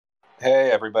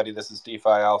Hey everybody, this is DeFi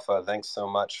Alpha. Thanks so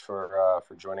much for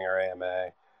joining our AMA.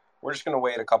 We're just going to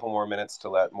wait a couple more minutes to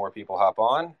let more people hop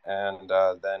on, and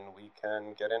then we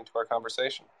can get into our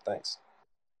conversation. Thanks.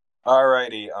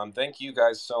 Alrighty, thank you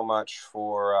guys so much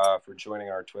for joining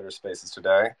our Twitter Spaces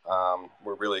today.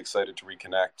 We're really excited to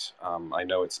reconnect. I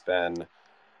know it's been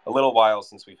a little while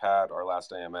since we've had our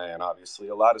last AMA, and obviously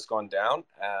a lot has gone down,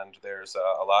 and there's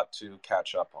a lot to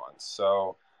catch up on.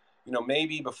 So,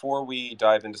 maybe before we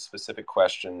dive into specific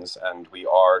questions, and we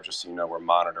are just we're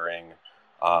monitoring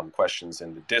questions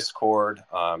in the Discord,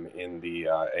 in the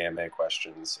AMA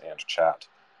questions and chat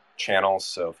channels.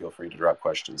 So feel free to drop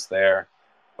questions there.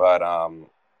 But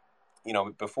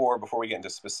before we get into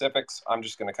specifics, I'm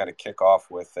just going to kind of kick off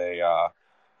with a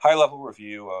high level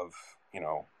review of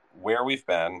where we've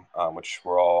been, which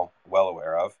we're all well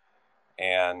aware of,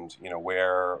 and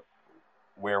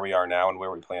where we are now and where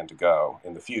we plan to go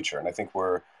in the future. And I think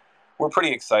we're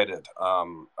pretty excited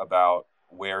about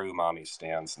where Umami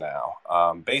stands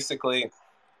now. Basically,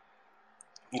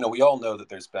 we all know that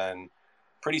there's been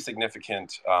pretty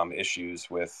significant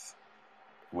issues with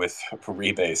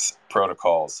rebase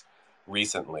protocols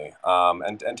recently,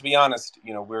 and to be honest,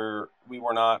 we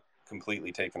were not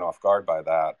completely taken off guard by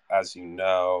that. As you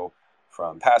know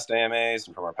from past AMAs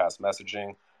and from our past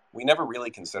messaging, we never really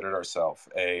considered ourselves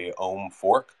a ohm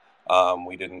fork.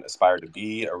 We didn't aspire to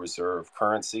be a reserve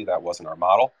currency. That wasn't our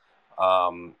model.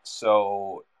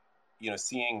 So,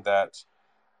 seeing that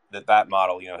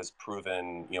model, has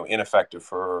proven, ineffective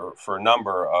for a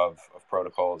number of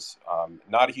protocols.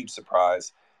 Not a huge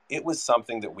surprise. It was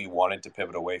something that we wanted to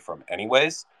pivot away from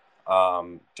anyways.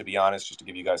 To be honest, just to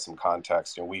give you guys some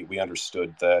context, we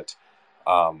understood that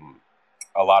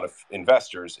a lot of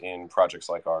investors in projects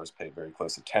like ours paid very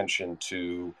close attention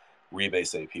to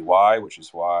rebase APY, which is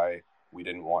why we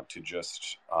didn't want to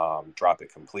just drop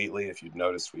it completely. If you'd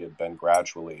noticed, we had been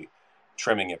gradually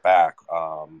trimming it back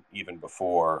even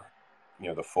before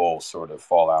the full sort of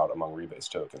fallout among rebase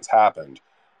tokens happened,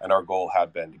 and our goal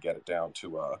had been to get it down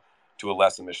to a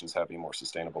less emissions heavy, more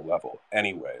sustainable level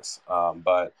anyways.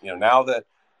 But now that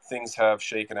things have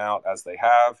shaken out as they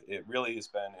have, it really has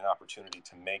been an opportunity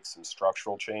to make some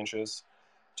structural changes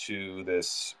to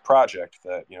this project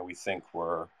that we think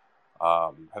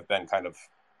have been kind of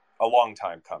a long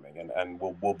time coming, and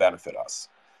will benefit us.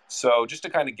 So just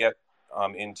to kind of get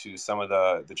into some of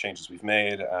the changes we've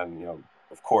made, and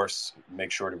of course, make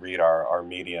sure to read our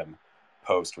Medium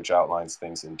post, which outlines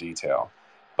things in detail.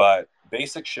 But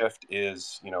basic shift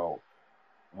is,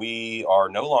 we are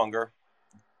no longer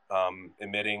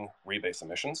emitting rebase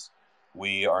emissions.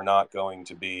 We are not going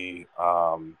to be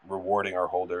rewarding our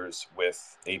holders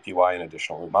with APY and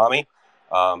additional Umami.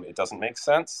 It doesn't make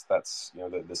sense. That's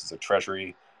this is a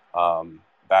treasury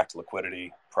backed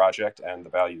liquidity project, and the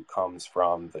value comes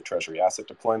from the treasury asset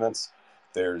deployments.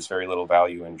 There's very little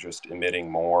value in just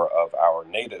emitting more of our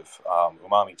native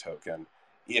Umami token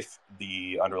if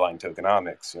the underlying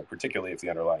tokenomics, particularly if the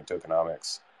underlying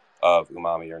tokenomics of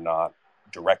Umami are not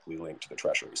directly linked to the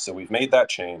treasury. So we've made that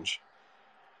change.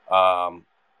 And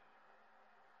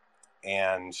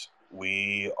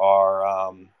we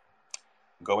are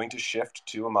going to shift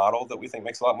to a model that we think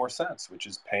makes a lot more sense, which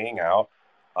is paying out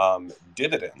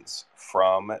dividends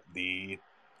from the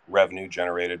revenue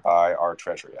generated by our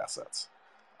treasury assets.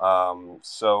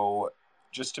 So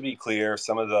just to be clear,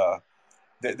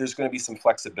 there's going to be some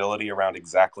flexibility around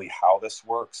exactly how this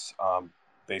works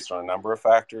based on a number of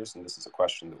factors, and this is a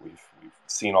question that we've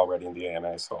seen already in the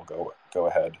AMA, so I'll go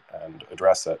ahead and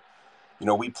address it.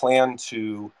 We plan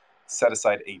to set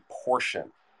aside a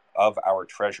portion of our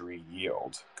treasury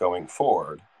yield going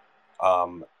forward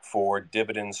for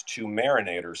dividends to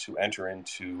marinators who enter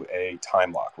into a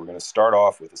time lock. We're going to start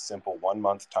off with a simple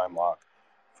 1-month time lock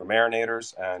for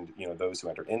marinators, and those who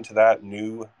enter into that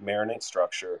new marinate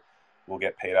structure will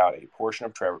get paid out a portion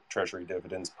of treasury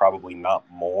dividends, probably not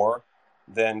more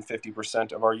than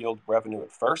 50% of our yield revenue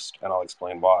at first, and I'll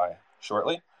explain why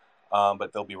shortly.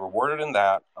 But they'll be rewarded in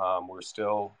that. We're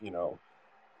still,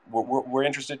 we're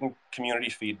interested in community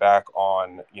feedback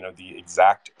on, the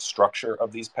exact structure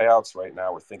of these payouts. Right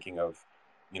now, we're thinking of,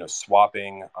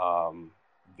 swapping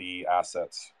the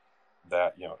assets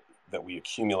that we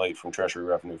accumulate from treasury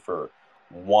revenue for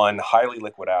one highly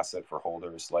liquid asset for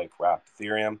holders like wrapped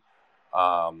Ethereum,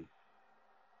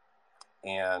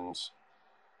 and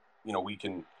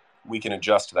we can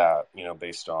adjust that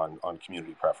based on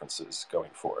community preferences going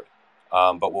forward.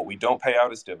 But what we don't pay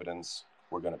out as dividends,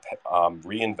 we're going to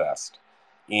reinvest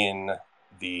in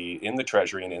the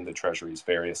treasury and in the treasury's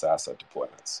various asset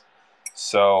deployments.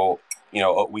 So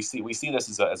we see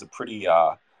this as a pretty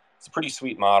It's a pretty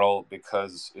sweet model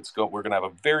because we're going to have a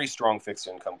very strong fixed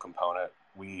income component.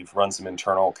 We've run some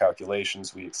internal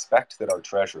calculations. We expect that our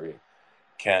treasury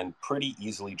can pretty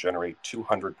easily generate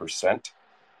 200%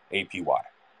 APY.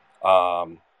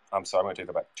 I'm sorry, I'm going to take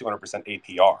that back. 200%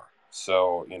 APR.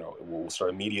 So, we'll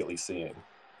start immediately seeing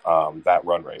that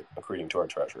run rate accreting to our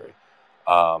treasury.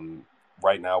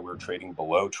 Right now, we're trading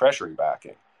below treasury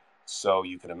backing. So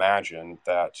you can imagine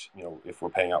that, if we're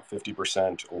paying out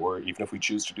 50%, or even if we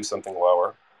choose to do something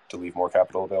lower to leave more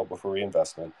capital available for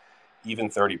reinvestment, even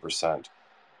 30%,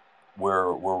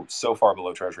 we're so far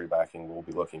below treasury backing, we'll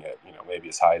be looking at, maybe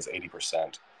as high as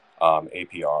 80%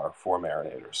 APR for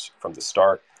marinators from the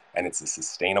start. And it's a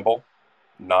sustainable,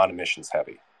 non-emissions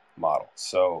heavy model.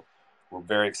 So we're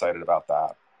very excited about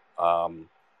that. I'm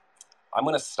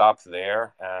going to stop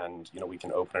there, and we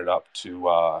can open it up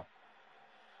to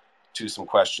some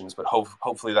questions. But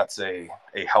hopefully that's a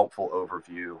helpful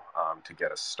overview to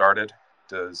get us started.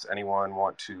 Does anyone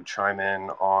want to chime in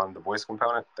on the voice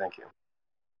component? Thank you.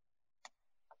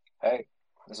 Hey,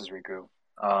 this is Riku.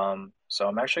 So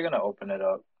I'm actually going to open it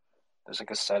up. There's like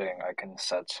a setting I can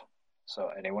set so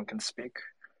anyone can speak.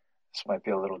 This might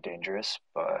be a little dangerous,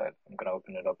 but I'm going to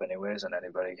open it up anyways, and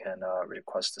anybody can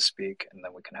request to speak, and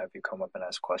then we can have you come up and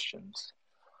ask questions.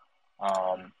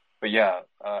 But yeah,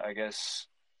 I guess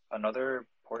another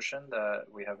portion that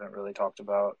we haven't really talked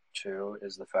about too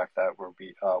is the fact that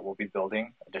we'll be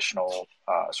building additional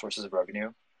sources of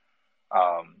revenue,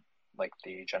 um, like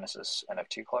the Genesis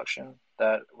NFT collection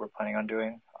that we're planning on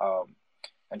doing.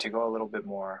 And to go a little bit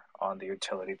more on the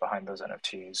utility behind those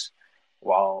NFTs,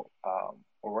 while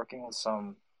we're working with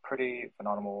some pretty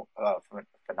phenomenal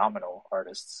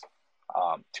artists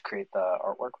to create the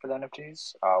artwork for the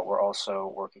NFTs, we're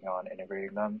also working on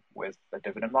integrating them with the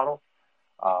dividend model,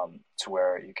 to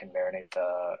where you can marinate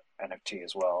the NFT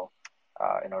as well,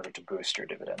 in order to boost your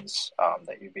dividends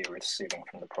that you'd be receiving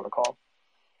from the protocol.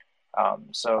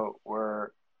 So we're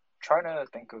trying to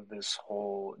think of this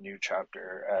whole new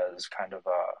chapter as kind of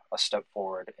a step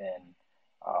forward in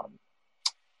um,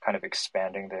 kind of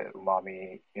expanding the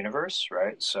Umami universe,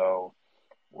 right? So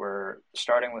we're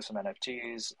starting with some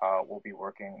NFTs. We'll be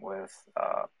working with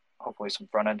hopefully some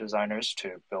front end designers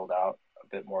to build out a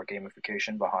bit more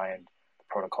gamification behind the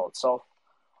protocol itself.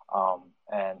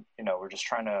 And we're just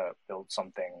trying to build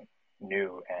something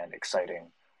new and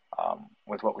exciting,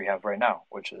 with what we have right now,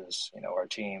 which is our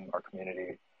team, our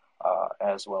community,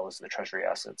 as well as the treasury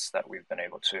assets that we've been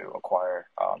able to acquire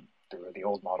through the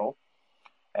old model.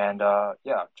 And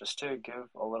yeah, just to give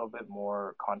a little bit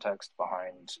more context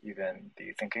behind even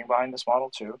the thinking behind this model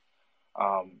too.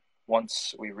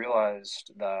 Once we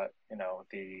realized that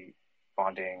the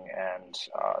bonding and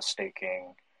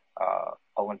staking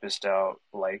Olympus DAO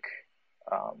like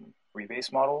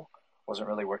rebase model wasn't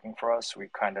really working for us, we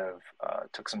kind of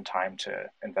took some time to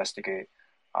investigate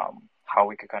how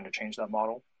we could kind of change that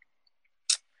model.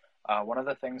 One of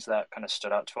the things that kind of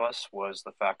stood out to us was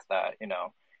the fact that,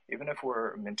 even if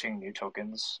we're minting new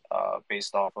tokens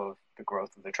based off of the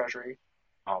growth of the treasury,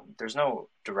 there's no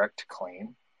direct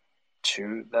claim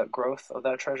to that growth of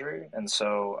that treasury. And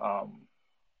so,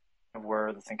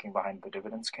 where the thinking behind the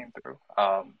dividends came through.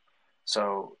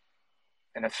 So,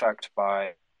 in effect,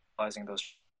 by utilizing those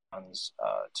funds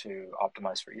to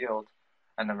optimize for yield,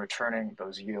 and then returning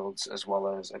those yields as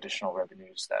well as additional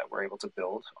revenues that we're able to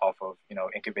build off of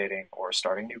incubating or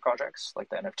starting new projects like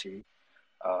the NFT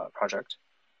project.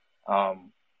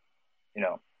 Um,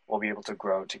 we'll be able to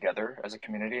grow together as a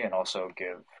community and also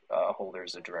give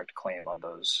holders a direct claim on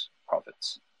those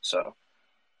profits. So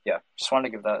yeah, just wanted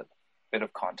to give that bit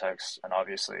of context. And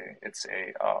obviously, it's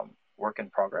a work in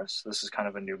progress. This is kind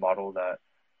of a new model that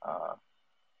uh,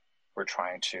 we're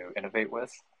trying to innovate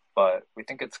with, but we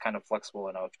think it's kind of flexible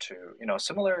enough to,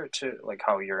 similar to like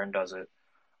how Urine does it,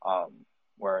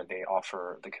 where they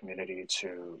offer the community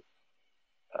to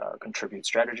contribute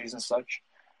strategies and such.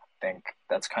 I think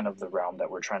that's kind of the realm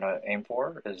that we're trying to aim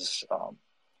for. Is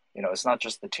it's not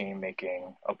just the team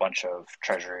making a bunch of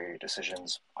treasury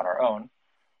decisions on our own,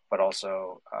 but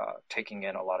also taking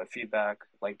in a lot of feedback.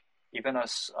 Like even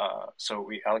us, so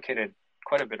we allocated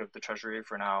quite a bit of the treasury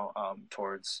for now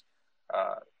towards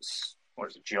uh, what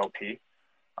is it, GLP,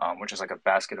 which is like a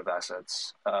basket of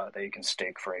assets that you can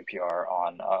stake for APR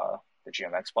on the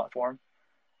GMX platform.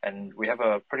 And we have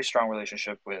a pretty strong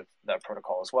relationship with that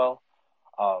protocol as well.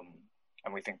 Um,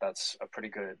 and we think that's a pretty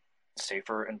good,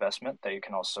 safer investment that you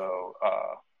can also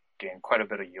gain quite a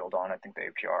bit of yield on. I think the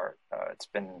APR, it's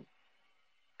been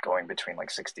going between like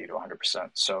 60 to 100%.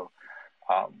 So,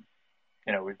 um,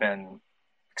 we've been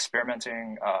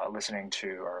experimenting, listening to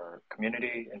our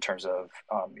community in terms of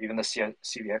even the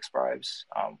CVX bribes.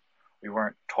 we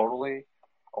weren't totally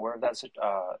aware of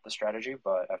the strategy,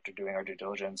 but after doing our due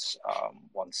diligence,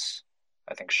 once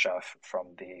I think Chef from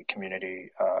the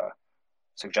community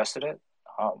suggested it,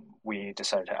 we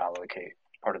decided to allocate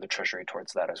part of the treasury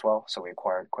towards that as well. So we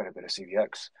acquired quite a bit of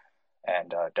CVX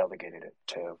and delegated it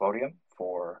to Vodium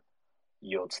for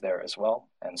yields there as well.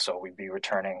 And so we'd be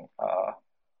returning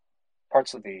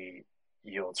parts of the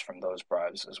yields from those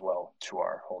bribes as well to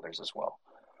our holders as well.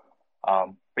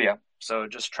 But yeah, so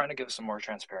just trying to give some more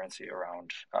transparency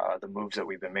around the moves that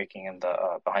we've been making in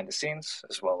the behind the scenes,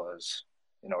 as well as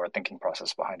our thinking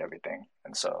process behind everything.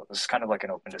 And so this is kind of like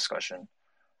an open discussion.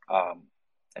 Um,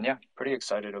 and yeah, pretty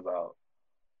excited about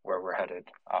where we're headed.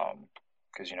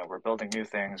 Because we're building new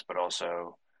things, but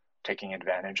also taking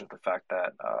advantage of the fact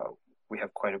that we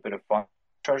have quite a bit of fun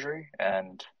treasury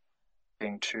and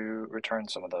being to return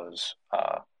some of those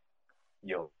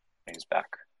yields back.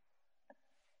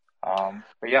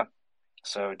 But yeah,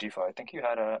 so DeFi, I think you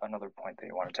had another point that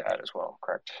you wanted to add as well,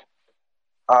 correct?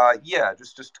 Yeah,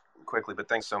 just quickly, but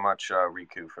thanks so much,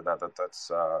 Riku, for that.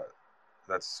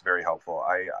 That's very helpful.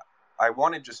 I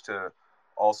wanted just to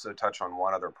also touch on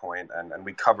one other point, and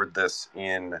we covered this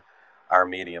in our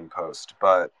Medium post,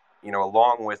 but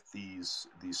along with these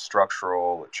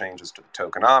structural changes to the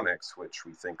tokenomics, which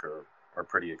we think are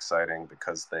pretty exciting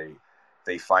because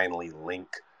they finally link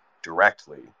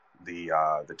directly the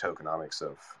tokenomics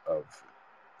of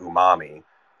Umami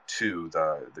to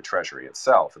the treasury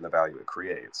itself and the value it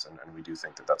creates, and we do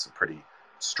think that that's a pretty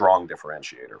strong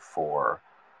differentiator for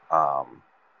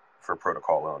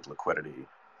protocol-owned liquidity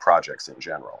projects in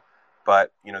general.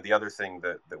 But the other thing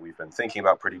that we've been thinking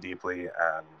about pretty deeply,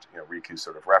 and Riku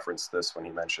sort of referenced this when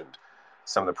he mentioned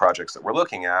some of the projects that we're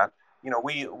looking at.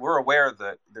 We're aware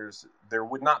that there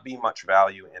would not be much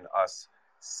value in us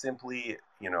simply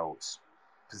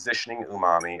positioning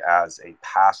Umami as a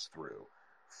pass-through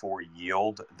for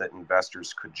yield that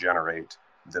investors could generate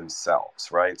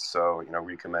themselves, right? So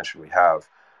Riku mentioned we have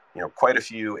quite a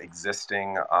few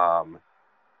existing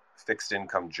fixed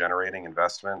income generating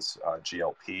investments,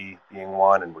 GLP being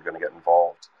one, and we're going to get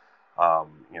involved,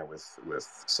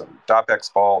 with some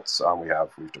DOPX vaults.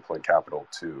 We've deployed capital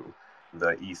to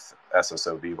the ETH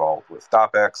SSOV vault with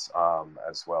DOPX,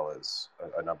 as well as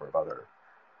a number of other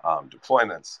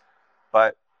deployments.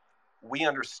 But we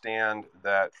understand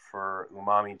that for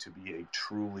Umami to be a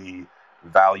truly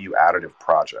value additive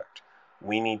project,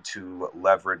 we need to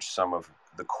leverage some of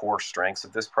the core strengths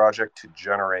of this project to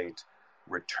generate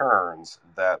returns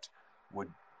that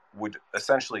would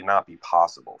essentially not be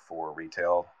possible for a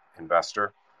retail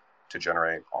investor to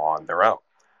generate on their own.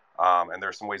 And there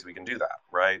are some ways we can do that,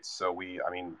 right? So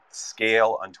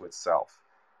scale unto itself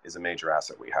is a major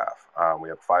asset we have. We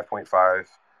have $5.5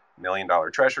 million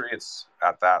treasury. It's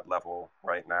at that level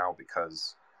right now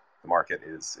because the market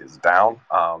is down,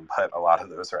 but a lot of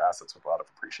those are assets with a lot of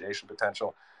appreciation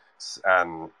potential,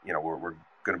 and we're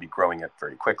going to be growing it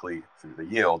very quickly through the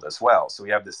yield as well. So we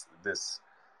have this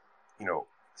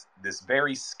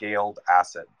very scaled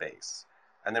asset base,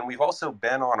 and then we've also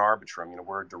been on Arbitrum.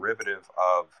 We're a derivative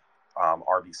of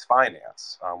Arby's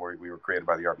Finance, where we were created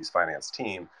by the Arby's Finance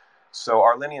team. So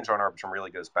our lineage on Arbitrum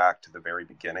really goes back to the very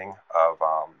beginning of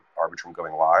Arbitrum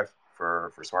going live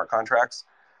for smart contracts.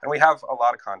 And we have a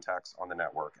lot of contacts on the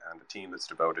network and a team that's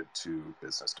devoted to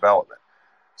business development.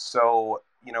 So,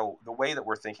 the way that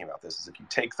we're thinking about this is if you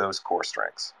take those core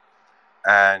strengths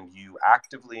and you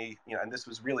actively, and this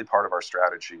was really part of our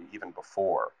strategy even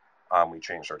before we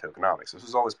changed our tokenomics. This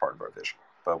was always part of our vision,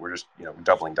 but we're just,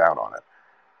 doubling down on it.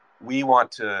 We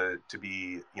want to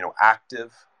be,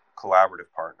 active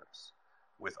collaborative partners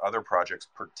with other projects,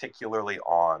 particularly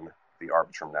on the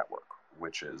Arbitrum network,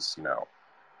 which is,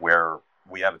 where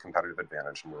we have a competitive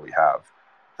advantage and where we have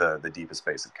the deepest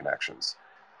base of connections.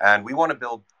 And we want to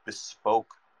build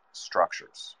bespoke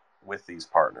structures with these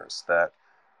partners that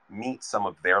meet some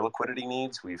of their liquidity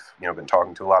needs. We've, been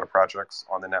talking to a lot of projects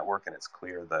on the network, and it's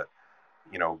clear that,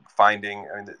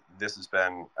 this has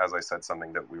been, as I said,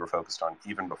 something that we were focused on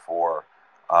even before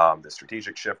the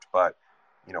strategic shift, but,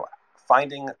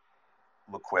 finding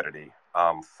liquidity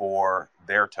for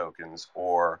their tokens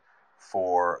or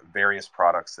for various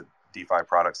products, DeFi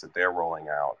products that they're rolling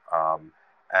out,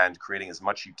 and creating as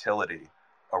much utility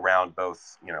around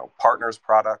both, partners'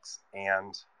 products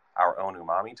and our own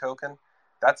Umami token.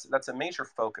 That's a major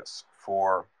focus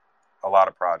for a lot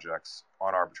of projects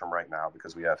on Arbitrum right now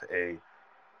because we have a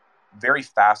very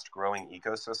fast-growing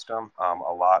ecosystem,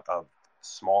 a lot of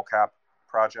small cap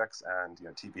projects, and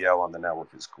TVL on the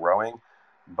network is growing.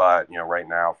 But right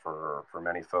now, for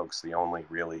many folks, the only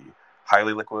really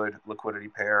highly liquidity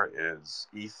pair is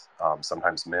ETH,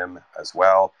 sometimes MIM as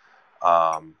well.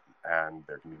 and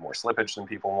there can be more slippage than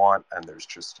people want, and there's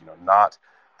just not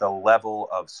the level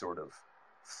of sort of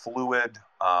fluid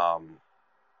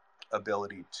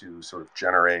ability to sort of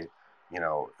generate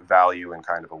value in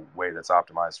kind of a way that's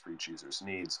optimized for each user's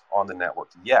needs on the network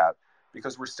yet,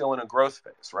 because we're still in a growth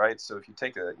phase, right? So if you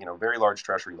take a very large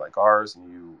treasury like ours and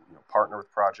you partner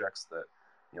with projects that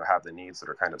have the needs that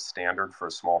are kind of standard for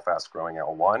a small, fast-growing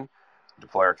L1,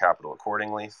 deploy our capital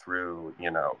accordingly through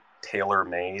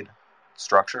tailor-made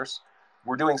structures.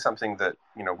 We're doing something that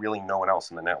really no one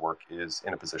else in the network is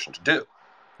in a position to do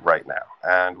right now.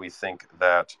 And we think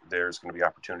that there's going to be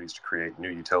opportunities to create new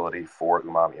utility for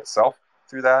Umami itself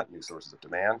through that, new sources of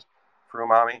demand for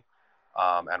Umami,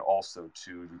 and also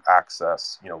to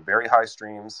access, very high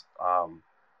streams,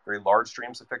 very large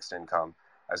streams of fixed income,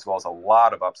 as well as a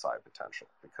lot of upside potential.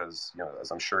 Because,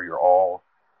 as I'm sure you're all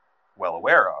well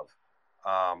aware of,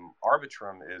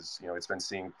 Arbitrum is, it's been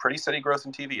seeing pretty steady growth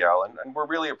in TVL, and we're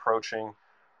really approaching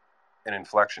an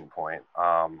inflection point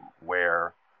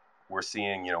where we're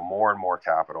seeing more and more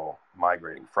capital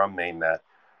migrating from mainnet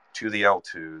to the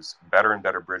L2s, better and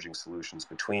better bridging solutions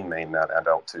between mainnet and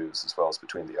L2s, as well as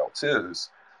between the L2s.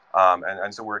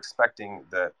 And so we're expecting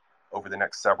that over the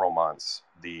next several months,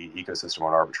 the ecosystem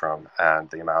on Arbitrum and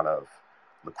the amount of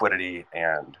liquidity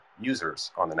and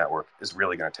users on the network is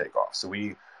really going to take off. So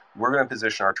we're going to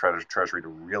position our treasury to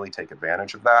really take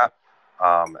advantage of that,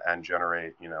 and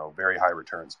generate very high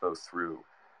returns, both through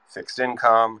fixed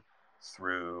income,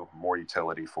 through more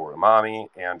utility for Umami,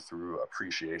 and through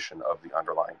appreciation of the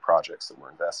underlying projects that we're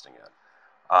investing in.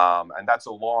 And that's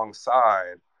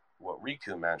alongside what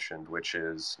Riku mentioned, which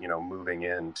is moving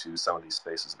into some of these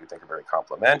spaces that we think are very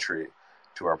complementary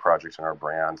to our project and our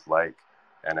brand, like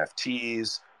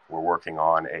NFTs. We're working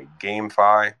on a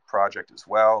GameFi project as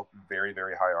well, very,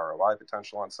 very high ROI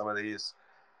potential on some of these.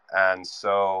 And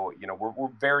so we're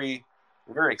very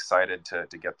excited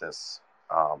to get this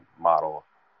model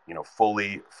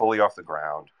fully off the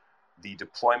ground. The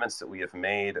deployments that we have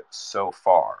made so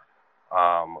far,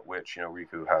 which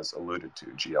Riku has alluded to,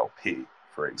 GLP,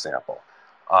 for example.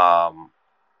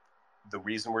 The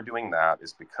reason we're doing that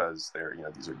is because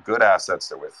these are good assets.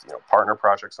 They're with partner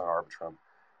projects on Arbitrum,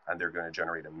 and they're going to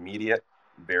generate immediate,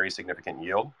 very significant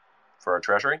yield for our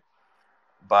treasury.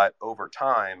 But over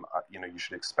time, you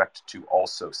should expect to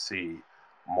also see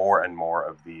more and more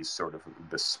of these sort of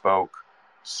bespoke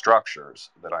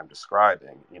structures that I'm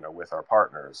describing, with our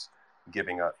partners,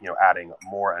 adding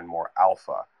more and more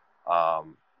alpha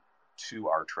to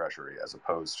our treasury, as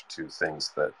opposed to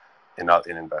things that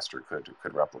an investor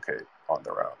could replicate on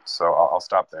their own. So I'll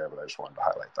stop there, but I just wanted to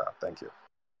highlight that. Thank you.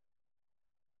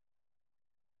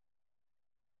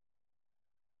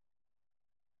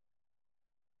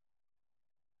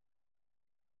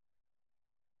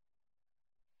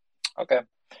 Okay,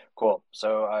 cool.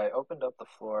 So I opened up the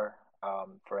floor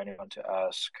for anyone to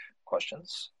ask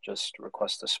questions. Just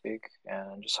request to speak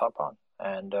and just hop on.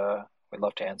 And we'd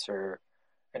love to answer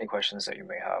any questions that you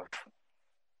may have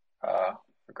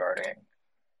regarding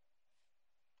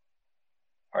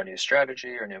our new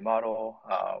strategy, our new model,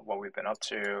 what we've been up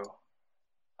to,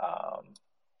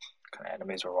 kind of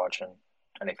animes we're watching,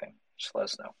 anything. Just let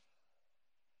us know.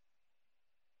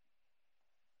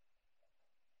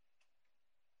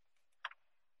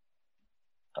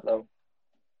 Hello.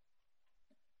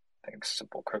 Thanks,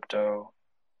 Simple Crypto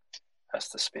has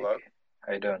to speak. Hello.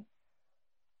 How you doing?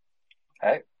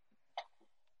 Hey.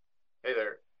 Hey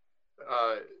there.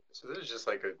 So this is just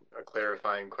like a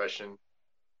clarifying question,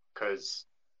 because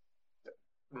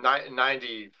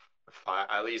 95,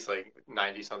 at least like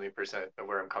 90 something percent of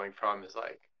where I'm coming from is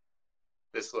like,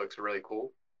 this looks really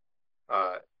cool.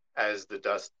 As the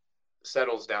dust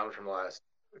settles down from the last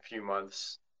few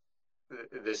months,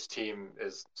 this team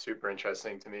is super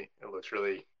interesting to me. It looks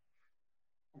really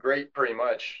great, pretty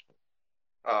much.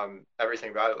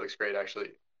 Everything about it looks great,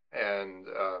 actually. And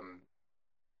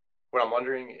what I'm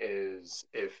wondering is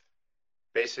if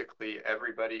basically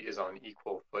everybody is on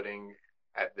equal footing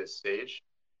at this stage.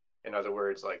 In other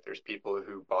words, like there's people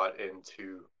who bought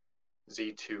into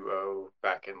Z2O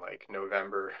back in like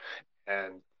November,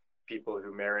 and people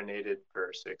who marinated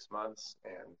for 6 months,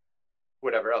 and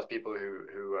whatever else, people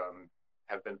who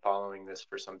have been following this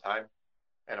for some time.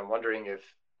 And I'm wondering if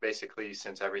basically,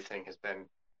 since everything has been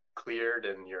cleared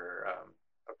and your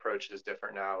approach is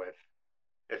different now,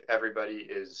 if everybody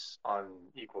is on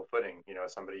equal footing,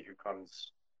 somebody who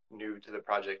comes new to the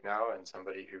project now and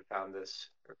somebody who found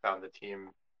the team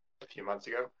a few months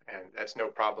ago, and that's no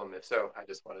problem if so. I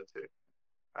just wanted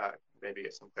to maybe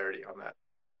get some clarity on that.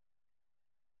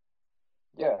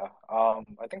 Yeah,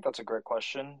 I think that's a great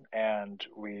question, and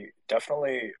we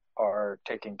definitely are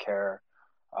taking care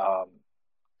um,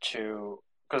 to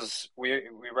because we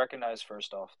recognize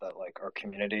first off that like our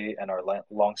community and our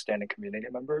long-standing community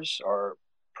members are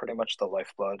pretty much the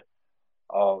lifeblood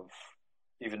of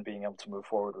even being able to move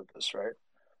forward with this, right?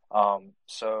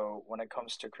 So when it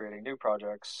comes to creating new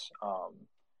projects,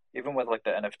 even with like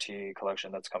the NFT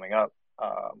collection that's coming up,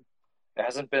 it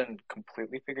hasn't been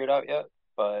completely figured out yet,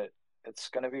 but it's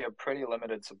going to be a pretty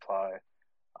limited supply,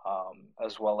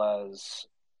 as well as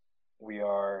we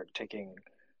are taking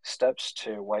steps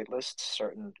to whitelist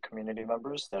certain community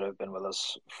members that have been with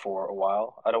us for a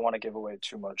while. I don't want to give away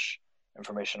too much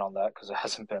information on that because it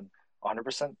hasn't been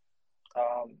 100%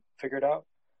 figured out.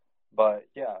 But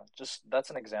yeah, just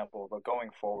that's an example. But going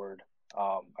forward,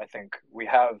 I think we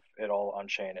have it all on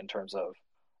chain in terms of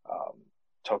um,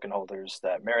 token holders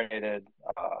that marinated,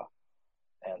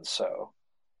 and so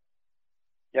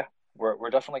yeah,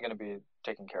 we're definitely going to be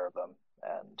taking care of them,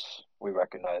 and we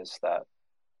recognize that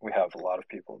we have a lot of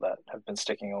people that have been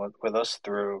sticking with us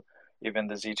through even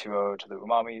the Z2O to the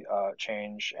Umami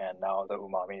change, and now the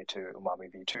Umami to Umami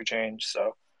V2 change.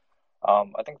 So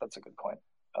I think that's a good point.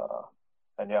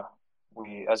 And yeah,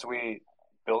 we as we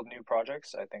build new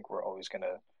projects, I think we're always going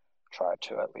to try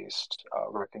to at least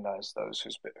recognize those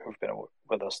who've been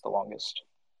with us the longest.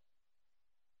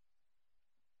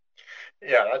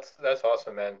 Yeah, that's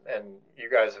awesome, man. And you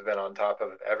guys have been on top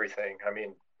of everything. I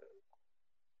mean,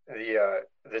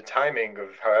 the timing of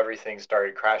how everything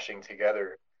started crashing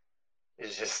together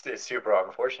is just it's super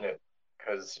unfortunate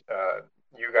because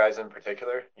you guys in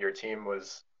particular, your team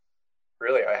was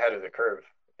really ahead of the curve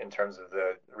in terms of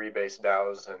the rebase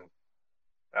DAOs and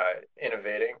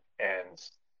innovating. And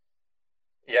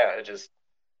yeah, it just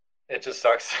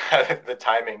sucks the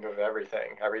timing of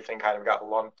everything. Everything kind of got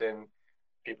lumped in.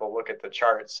 People look at the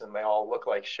charts and they all look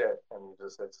like shit, and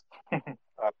just it's um,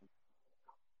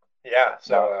 yeah.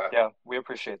 So No, yeah, we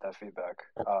appreciate that feedback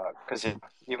because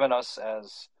even us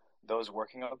as those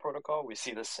working on the protocol, we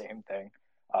see the same thing.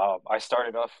 I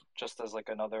started off just as like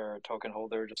another token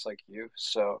holder, just like you.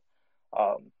 So,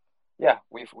 um, yeah,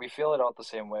 we feel it out the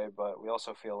same way, but we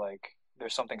also feel like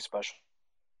there's something special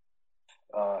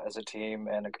as a team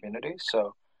and a community.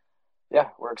 So, yeah,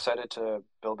 we're excited to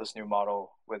build this new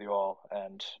model with you all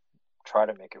and try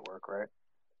to make it work, right?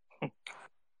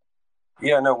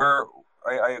 Yeah, no,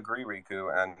 I agree,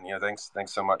 Riku, and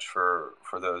thanks so much for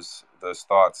those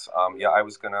thoughts. Yeah, I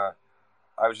was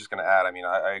just gonna add. I mean,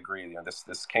 I agree.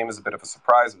 This came as a bit of a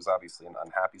surprise. It was obviously an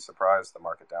unhappy surprise. The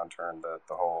market downturn,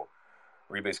 the whole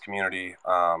Rebase community,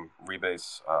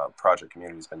 Rebase project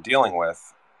community has been dealing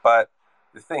with. But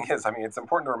the thing is, I mean, it's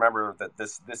important to remember that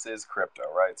this is crypto,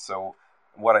 right? So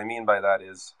what I mean by that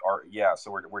is,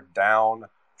 so we're down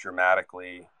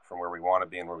dramatically from where we want to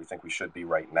be and where we think we should be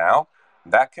right now.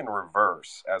 That can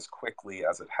reverse as quickly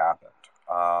as it happened.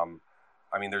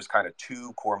 I mean, there's kind of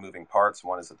two core moving parts.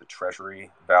 One is that the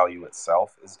treasury value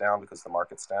itself is down because the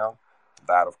market's down.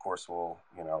 That, of course, will,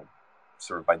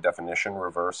 sort of by definition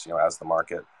reverse, as the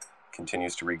market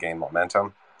continues to regain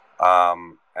momentum.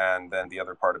 And then the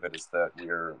other part of it is that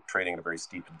we're trading at a very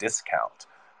steep discount,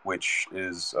 which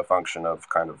is a function of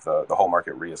kind of the whole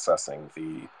market reassessing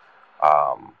the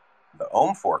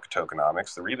ohm fork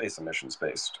tokenomics, the rebase emissions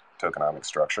based tokenomics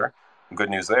structure. And good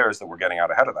news there is that we're getting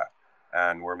out ahead of that,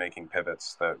 and we're making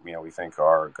pivots that we think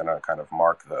are going to kind of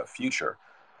mark the future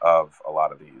of a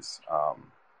lot of these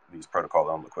protocol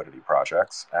owned liquidity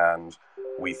projects. And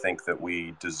we think that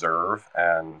we deserve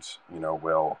and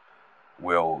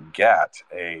will get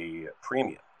a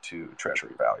premium to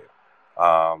treasury value,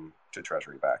 to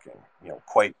treasury backing,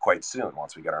 quite soon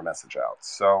once we get our message out.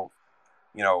 So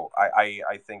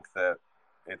I think that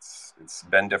it's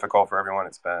been difficult for everyone.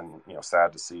 It's been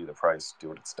sad to see the price do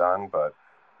what it's done, but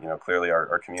clearly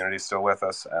our community is still with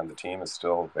us, and the team is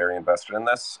still very invested in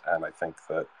this. And I think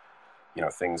that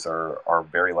things are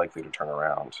very likely to turn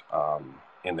around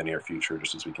in the near future,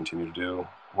 just as we continue to do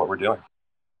what we're doing.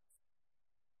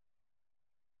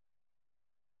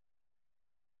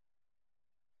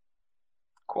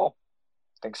 Cool.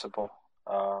 Thanks, Simple.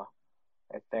 I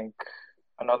think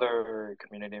another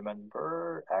community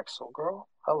member, Axel Girl.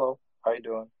 Hello, how you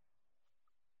doing?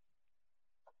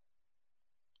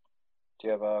 Do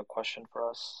you have a question for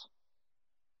us?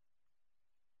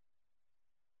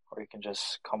 Or you can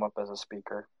just come up as a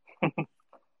speaker.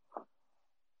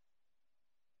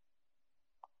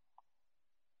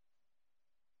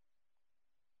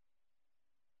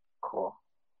 Cool.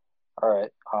 All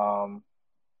right.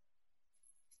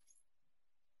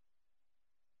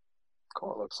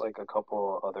 Cool. It looks like a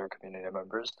couple other community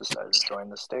members decided to join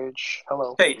the stage.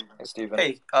 Hello. Hey, Hey, Steven.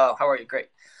 hey, how are you? Great.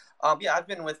 Yeah, I've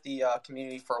been with the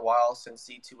community for a while since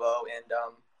Z2O, and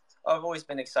I've always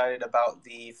been excited about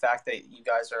the fact that you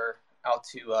guys are out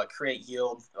to create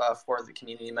yield for the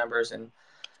community members, and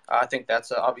I think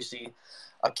that's obviously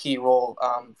a key role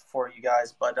for you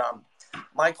guys. But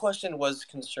my question was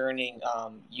concerning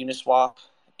Uniswap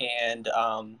and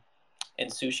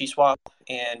Sushi Swap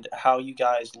and how you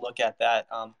guys look at that.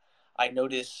 I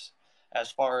notice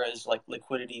as far as like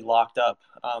liquidity locked up,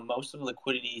 most of the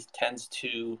liquidity tends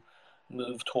to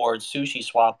move towards Sushi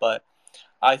Swap, but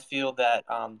I feel that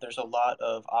there's a lot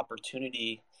of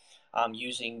opportunity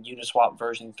using Uniswap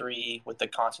version 3 with the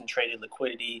concentrated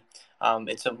liquidity.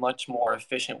 It's a much more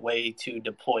efficient way to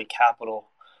deploy capital.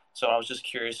 So I was just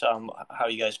curious how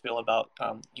you guys feel about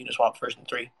Uniswap version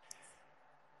 3.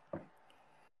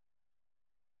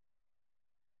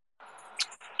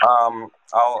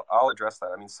 I'll address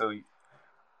that. I mean, so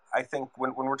I think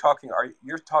when we're talking,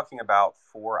 you're talking about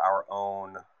for our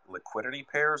own liquidity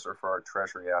pairs or for our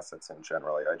treasury assets in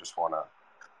general? I just want to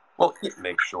Well,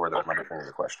 make sure that I'm understanding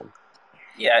the question.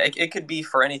 yeah, it could be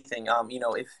for anything.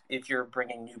 If you're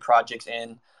bringing new projects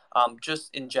in,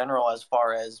 just in general, as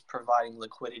far as providing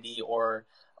liquidity or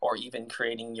even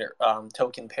creating your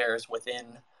token pairs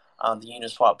within the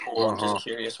Uniswap pool. I'm just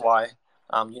curious why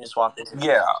Uniswap is.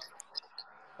 Yeah,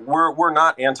 we're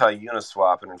not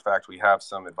anti-Uniswap, and in fact, we have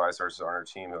some advisors on our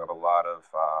team who have a lot of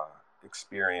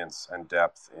experience and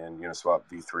depth in Uniswap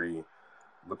V3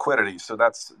 liquidity. So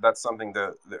that's something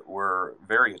that we're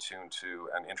very attuned to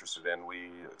and interested in. We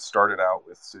started out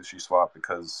with Sushi Swap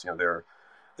because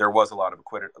there was a lot of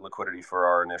liquidity for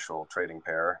our initial trading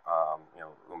pair,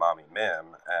 Umami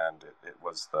Mim, and it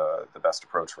was the best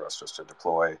approach for us just to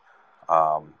deploy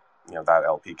that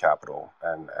LP capital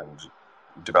and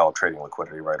develop trading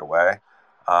liquidity right away.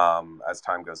 As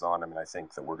time goes on, I mean, I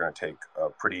think that we're going to take a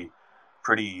pretty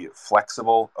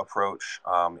flexible approach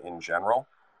in general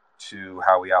to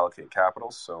how we allocate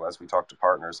capital. So as we talk to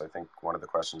partners, I think one of the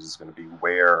questions is going to be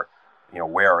where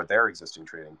are their existing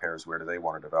trading pairs? Where do they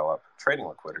want to develop trading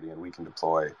liquidity? And we can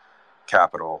deploy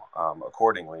capital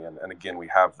accordingly. And again, we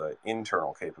have the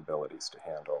internal capabilities to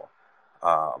handle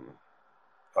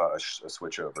a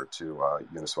switch over to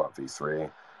Uniswap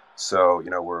V3. So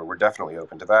we're definitely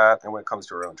open to that. And when it comes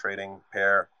to our own trading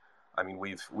pair, I mean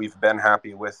we've been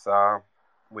happy with the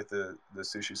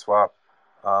Sushi Swap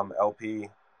LP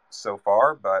so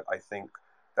far, but I think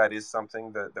that is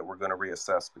something that we're going to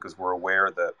reassess because we're aware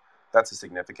that that's a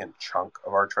significant chunk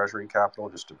of our treasury capital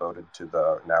just devoted to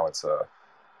now it's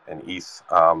an ETH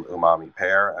Umami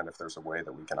pair, and if there's a way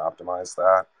that we can optimize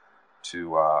that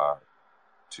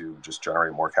to just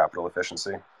generate more capital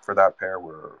efficiency for that pair,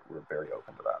 we're very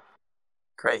open to that.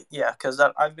 Great, yeah, because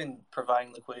I've been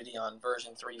providing liquidity on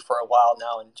version 3 for a while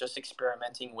now, and just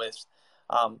experimenting with,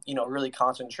 really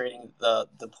concentrating the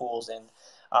pools. And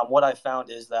what I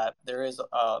found is that there is,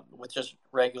 with just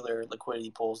regular liquidity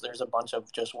pools, there's a bunch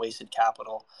of just wasted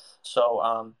capital.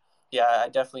 So yeah, I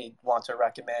definitely want to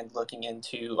recommend looking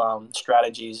into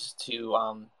strategies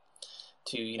to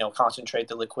concentrate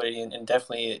the liquidity, and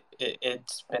definitely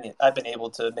I've been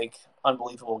able to make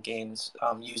unbelievable gains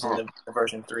using the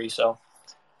version 3. So.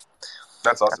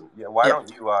 That's awesome. Yeah, why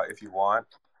don't you, if you want,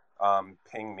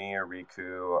 ping me or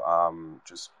Riku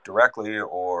just directly,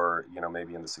 or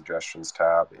maybe in the suggestions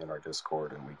tab in our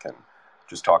Discord, and we can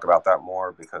just talk about that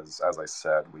more. Because, as I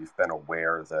said, we've been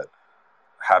aware that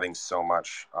having so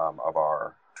much of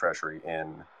our treasury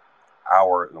in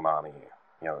our Umami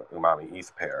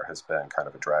ETH pair has been kind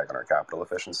of a drag on our capital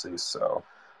efficiency. So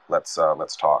let's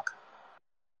talk.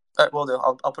 All right, will do.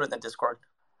 I'll put it in the Discord.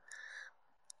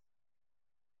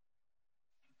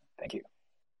 Thank you.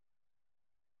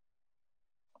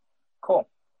 Cool.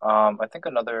 I think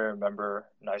another member,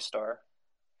 Nystar,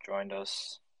 joined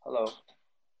us. Hello. Do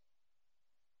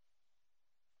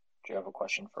you have a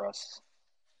question for us?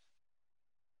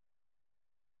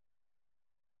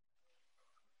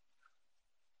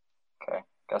 Okay,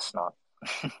 guess not.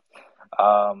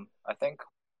 I think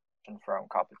from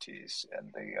Copites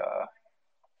in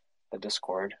the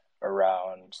Discord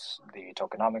around the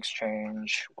tokenomics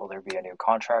change. Will there be a new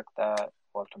contract that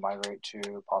we'll have to migrate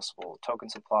to? Possible token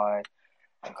supply,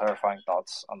 and clarifying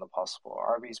thoughts on the possible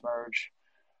Arby's merge.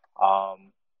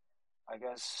 I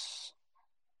guess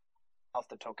off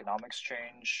the tokenomics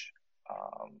change,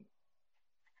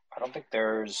 I don't think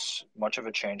there's much of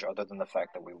a change other than the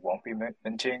fact that we won't be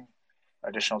minting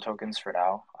additional tokens for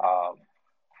now.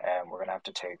 And we're going to have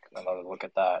to take another look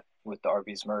at that with the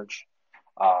Arby's merge.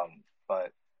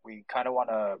 But we kind of want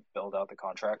to build out the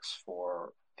contracts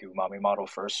for the Umami model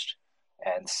first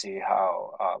and see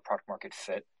how product market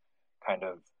fit kind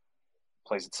of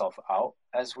plays itself out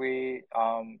as we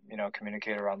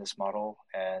communicate around this model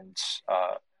and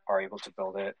are able to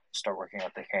build it, start working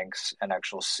out the kinks, and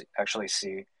actually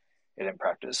see it in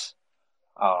practice.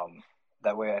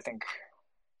 That way, I think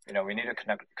we need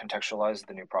to contextualize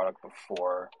the new product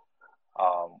before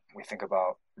we think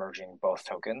about merging both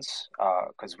tokens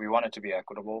because we want it to be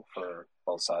equitable for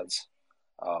both sides.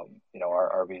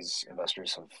 Our RB's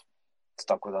investors have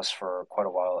stuck with us for quite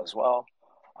a while as well.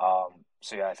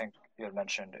 So yeah, I think you had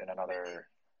mentioned in another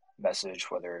message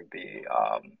whether it be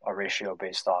a ratio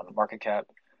based on market cap.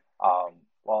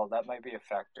 While that might be a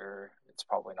factor, it's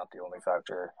probably not the only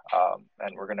factor.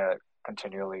 And we're going to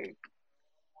continually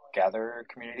gather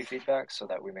community feedback so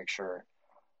that we make sure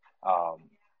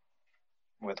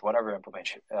with whatever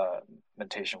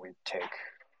implementation we take,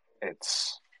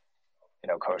 it's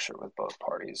kosher with both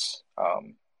parties.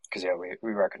 Because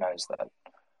we recognize that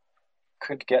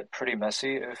could get pretty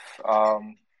messy if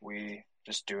we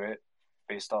just do it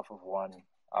based off of one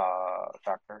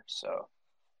factor. So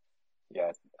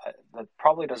yeah, that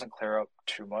probably doesn't clear up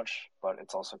too much, but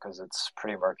it's also because it's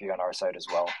pretty murky on our side as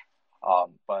well.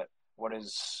 But what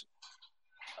is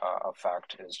a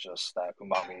fact is just that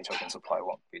Umami token supply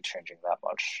won't be changing that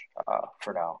much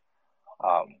for now.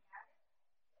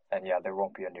 And yeah, there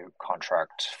won't be a new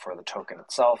contract for the token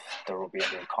itself. There will be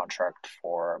a new contract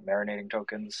for marinating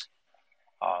tokens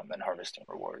and harvesting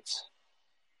rewards.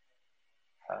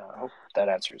 I hope that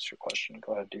answers your question.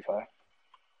 Go ahead, DeFi.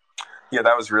 Yeah,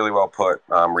 that was really well put,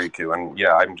 Riku. And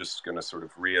yeah, I'm just going to sort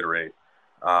of reiterate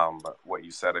what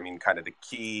you said. I mean, kind of the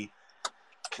key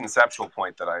conceptual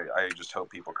point that I just hope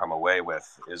people come away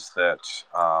with is that,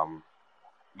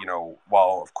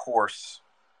 while of course,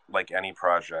 like any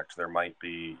project, there might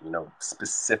be,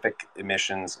 specific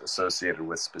emissions associated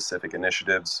with specific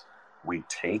initiatives we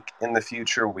take in the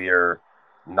future, we are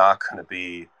not going to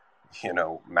be,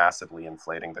 massively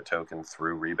inflating the token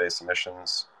through rebase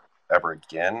emissions ever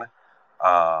again.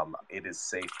 It is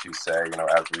safe to say, as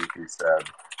Riku said,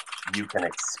 you can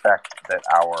expect that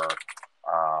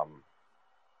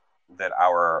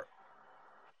our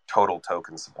total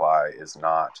token supply is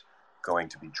not going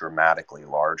to be dramatically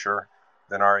larger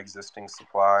than our existing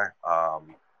supply,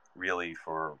 really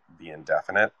for the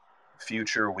indefinite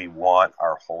future. We want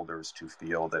our holders to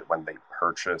feel that when they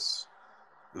purchase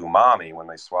Umami, when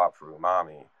they swap for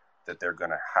Umami, that they're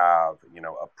going to have,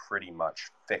 a pretty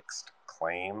much fixed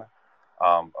claim,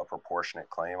 a proportionate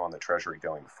claim on the treasury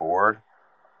going forward.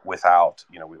 Without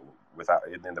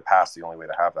in the past, the only way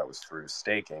to have that was through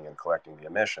staking and collecting the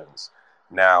emissions.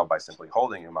 Now, by simply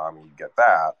holding Umami, you get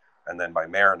that, and then by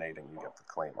marinating, you get the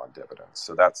claim on dividends.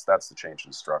 So that's the change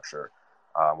in structure.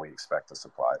 We expect the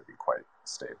supply to be quite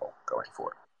stable going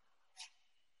forward.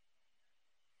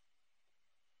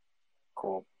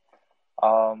 Cool.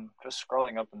 Just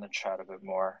scrolling up in the chat a bit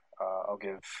more. I'll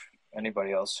give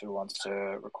anybody else who wants to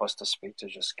request to speak to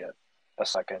just get a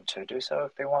second to do so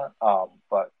if they want.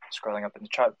 But scrolling up in the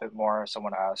chat a bit more,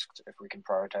 someone asked if we can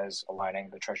prioritize aligning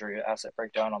the treasury asset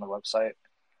breakdown on the website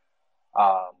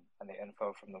and the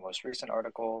info from the most recent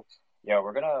article. Yeah,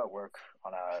 we're gonna work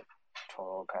on a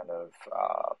total kind of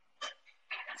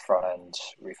front end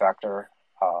refactor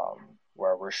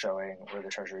where we're showing where the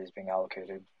treasury is being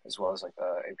allocated as well as like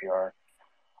the APR.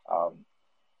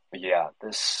 But yeah,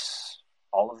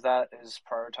 all of that is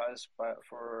prioritized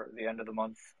for the end of the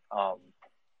month. But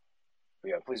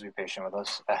yeah, please be patient with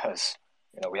us as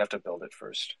we have to build it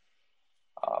first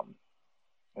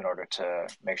in order to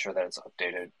make sure that it's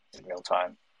updated in real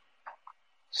time.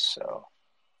 So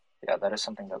yeah, that is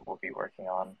something that we'll be working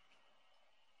on.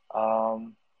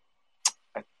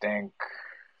 I think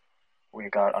we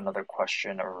got another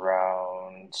question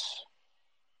around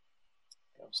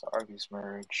the Arby's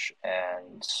merge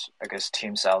and I guess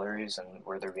team salaries and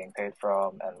where they're being paid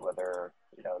from and whether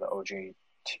the OG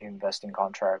team vesting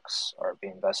contracts are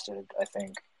being vested. I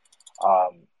think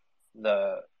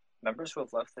the members who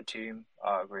have left the team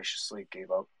graciously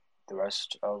gave up the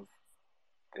rest of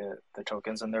the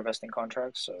tokens in their vesting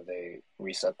contracts, so they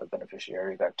reset the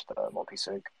beneficiary back to the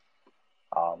multi-sig.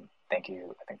 Thank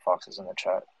you. I think Fox is in the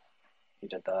chat. He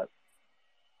did that.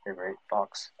 You're great,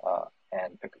 Fox.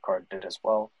 And Pick a Card did as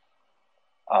well.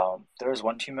 There was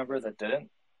one team member that didn't,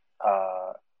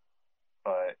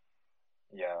 but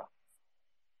yeah,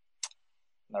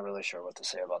 not really sure what to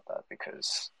say about that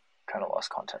because kind of lost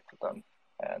contact with them,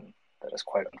 and that is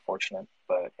quite unfortunate.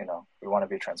 But we want to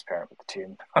be transparent with the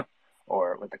team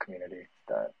or with the community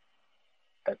that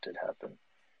did happen.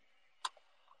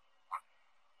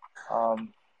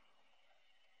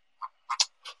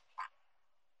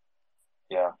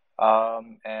 Yeah.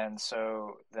 And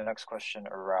so the next question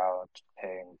around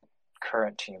paying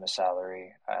current team a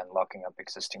salary and locking up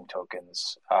existing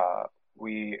tokens,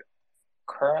 we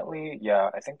Currently, yeah,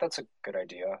 I think that's a good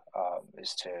idea.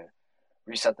 Is to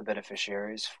reset the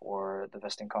beneficiaries for the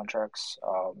vesting contracts,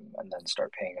 and then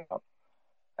start paying up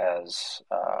as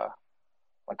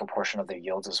like a portion of the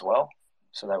yields as well,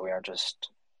 so that we aren't just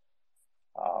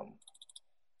um,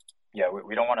 yeah,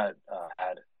 we don't want to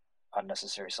add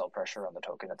unnecessary sell pressure on the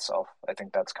token itself. I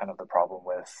think that's kind of the problem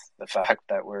with the fact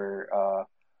that we're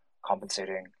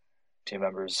compensating team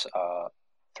members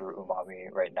through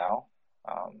Umami right now,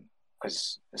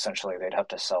 because essentially they'd have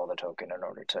to sell the token in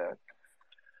order to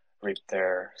reap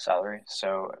their salary.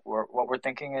 So what we're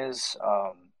thinking is,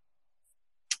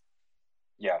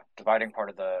 yeah, dividing part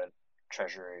of the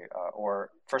treasury, or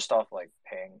first off, like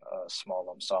paying a small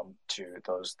lump sum to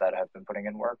those that have been putting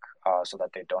in work, so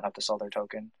that they don't have to sell their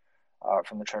token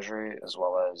from the treasury, as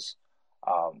well as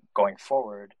going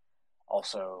forward,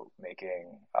 also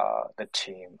making the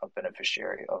team a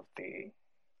beneficiary of the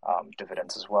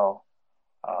dividends as well.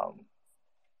 Um,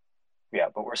 yeah,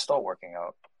 but we're still working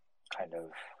out kind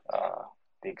of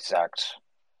the exact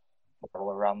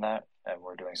model around that, and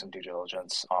we're doing some due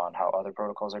diligence on how other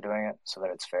protocols are doing it so that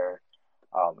it's fair,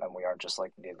 and we aren't just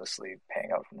like needlessly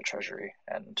paying out from the treasury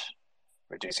and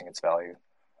reducing its value.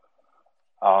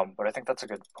 But I think that's a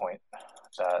good point.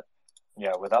 That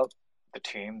yeah, without the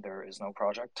team, there is no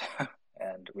project,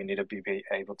 and we need to be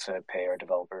able to pay our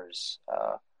developers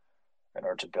in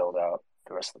order to build out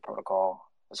the rest of the protocol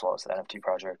as well as the NFT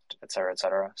project, et cetera, et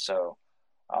cetera. So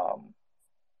um,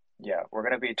 yeah, we're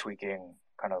going to be tweaking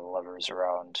kind of the levers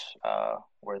around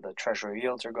where the treasury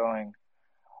yields are going,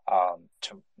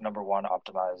 to number one,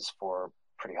 optimize for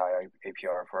pretty high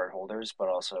APR for our holders, but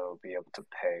also be able to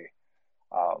pay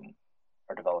um,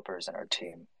 our developers and our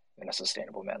team in a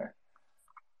sustainable manner.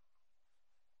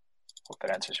 Hope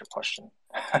that answers your question.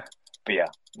 But yeah,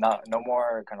 no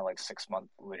more kind of like 6 month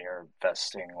linear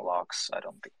vesting locks. I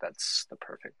don't think that's the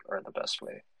perfect or the best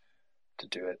way to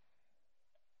do it.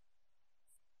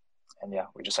 And yeah,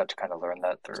 we just have to kind of learn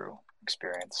that through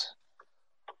experience.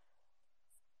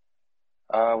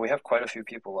 We have quite a few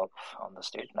people up on the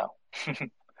stage now.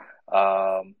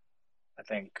 I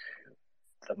think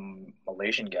the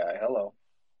Malaysian guy. Hello,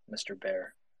 Mr.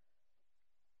 Bear.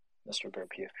 Mr. Bear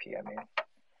PFP. I mean,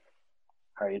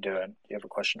 how are you doing? Do you have a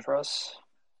question for us?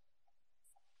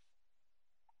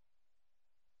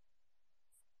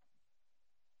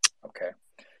 Okay,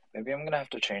 maybe I'm gonna have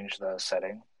to change the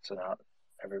setting so now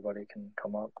everybody can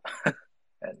come up,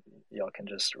 and y'all can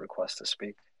just request to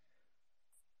speak.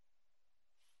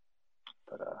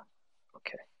 But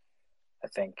okay. I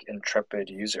think intrepid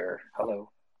user.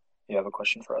 Hello, you have a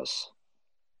question for us?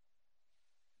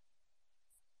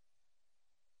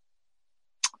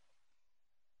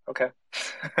 Okay.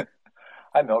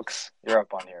 Hi, Milks. You're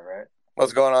up on here, right?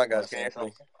 What's going on, You wanna guys? Can say you hear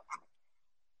me? something?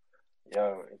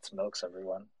 Yo, it's Milks,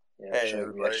 everyone. Yeah, Hey, we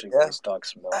everybody. actually Yeah. voice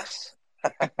docs Milks.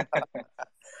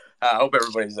 I hope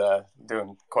everybody's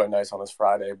doing quite nice on this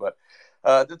Friday. But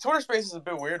the Twitter space is a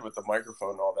bit weird with the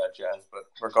microphone and all that jazz. But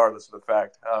regardless of the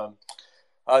fact,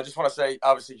 I just want to say,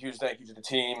 obviously, huge thank you to the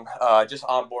team. Just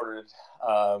onboarded,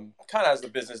 kind of as the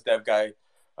business dev guys,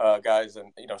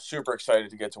 and super excited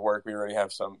to get to work. We already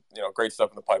have some great stuff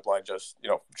in the pipeline just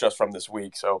from this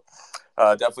week. So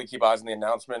definitely keep eyes on the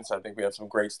announcements. I think we have some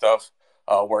great stuff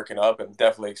working up, and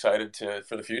definitely excited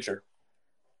for the future.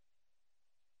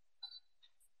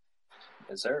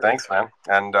 Is there? Thanks, man,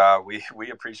 and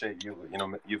we appreciate you.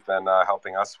 You've been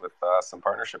helping us with some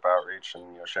partnership outreach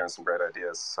and sharing some great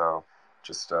ideas. So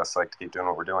just psyched to keep doing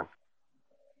what we're doing.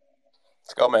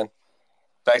 Let's go, man.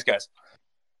 Thanks, guys.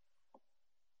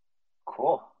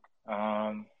 Cool.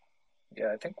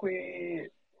 Yeah, I think we're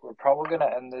probably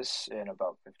gonna end this in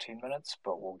about 15 minutes,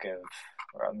 but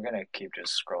I'm gonna keep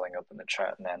just scrolling up in the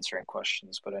chat and answering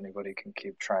questions, but anybody can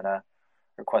keep trying to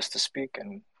request to speak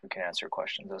and we can answer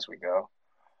questions as we go.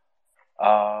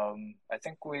 I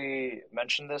think we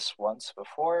mentioned this once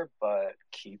before, but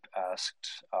Keep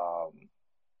asked,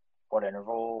 what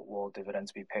interval will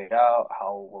dividends be paid out?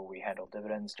 How will we handle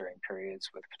dividends during periods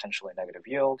with potentially negative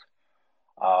yield?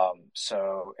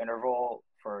 So interval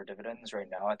for dividends right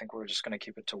now, I think we're just going to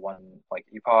keep it to one like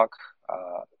epoch,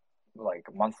 like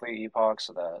monthly epoch,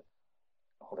 so that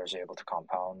holders are able to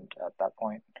compound at that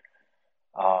point,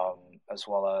 as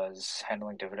well as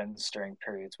handling dividends during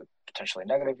periods with potentially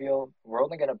negative yield. We're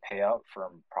only going to pay out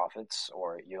from profits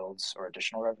or yields or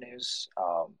additional revenues.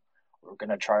 We're going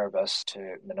to try our best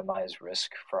to minimize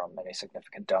risk from any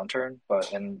significant downturn,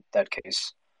 but in that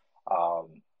case,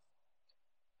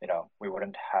 we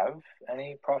wouldn't have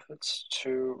any profits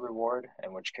to reward,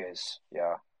 in which case,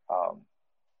 yeah, I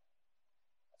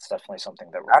it's definitely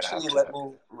something that we're going to have Actually,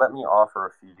 to. let me offer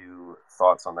a few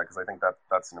thoughts on that, because I think that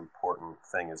that's an important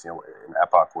thing. Is, you know, in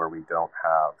epoch where we don't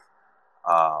have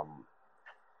um,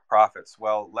 profits.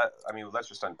 Well, let's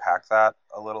just unpack that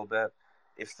a little bit.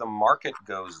 If the market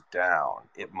goes down,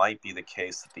 it might be the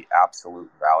case that the absolute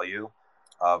value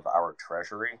of our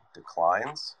treasury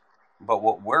declines, but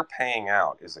what we're paying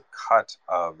out is a cut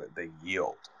of the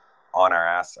yield on our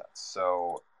assets.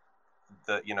 So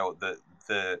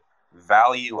the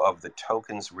value of the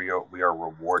tokens we are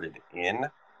rewarded in,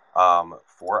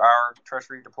 for our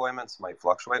treasury deployments might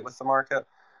fluctuate with the market,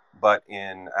 but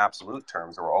in absolute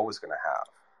terms, we're always going to have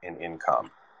an income,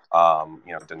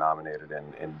 denominated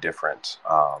in different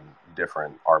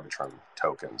Arbitrum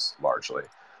tokens, largely,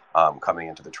 coming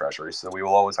into the treasury. So we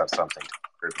will always have something to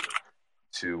contribute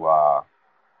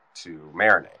to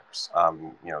marinators.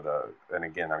 And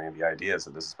again, I mean, the idea is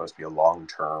that this is supposed to be a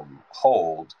long-term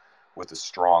hold with a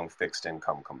strong fixed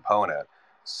income component.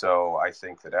 So I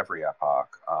think that every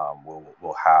epoch,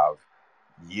 will have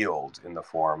yield in the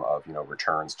form of,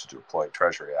 returns to deployed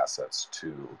treasury assets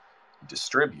to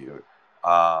distribute,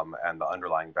 and the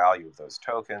underlying value of those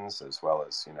tokens, as well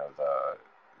as,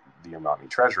 the Umami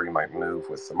treasury, might move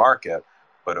with the market,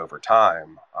 but over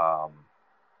time,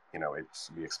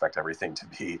 we expect everything to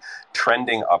be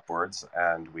trending upwards,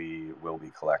 and we will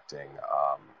be collecting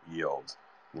yield,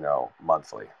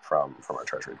 monthly from our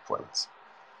treasury deployments.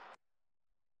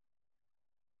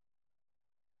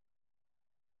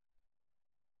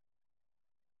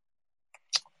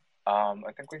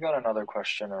 I think we got another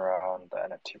question around the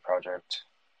NFT project.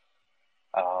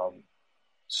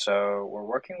 So we're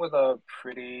working with a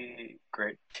pretty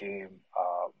great team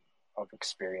of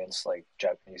experienced like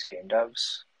Japanese game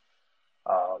devs.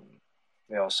 Um,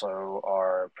 we also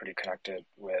are pretty connected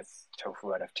with Tofu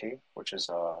NFT, which is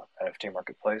a NFT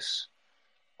marketplace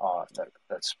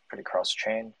that's pretty cross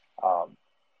chain.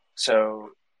 So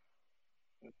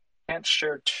can't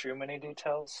share too many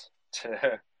details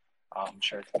to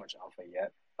share too much alpha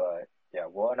yet, but yeah,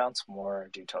 we'll announce more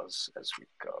details as we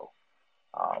go.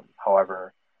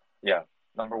 However, yeah,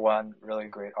 number one, really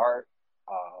great art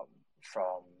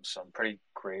from some pretty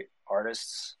great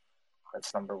artists.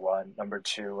 That's number one. Number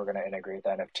two, we're going to integrate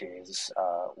the NFTs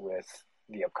with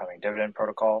the upcoming dividend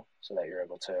protocol so that you're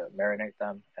able to marinate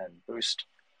them and boost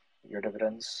your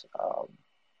dividends.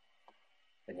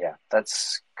 And yeah,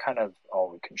 that's kind of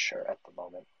all we can share at the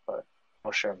moment, but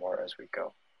we'll share more as we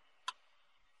go.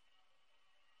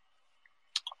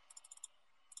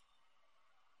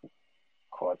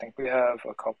 Cool. I think we have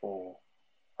a couple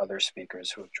other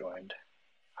speakers who have joined.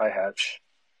 Hi, Hatch.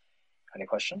 Any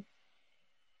question?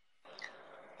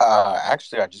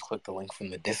 Actually, I just clicked the link from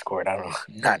the Discord. I don't,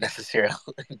 not necessarily,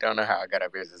 don't know how I got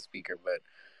up here as a speaker, but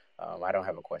I don't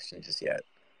have a question just yet.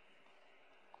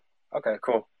 Okay,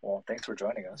 cool. Well, thanks for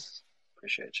joining us.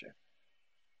 Appreciate you.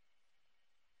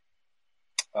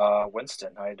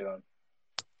 Winston, how you doing?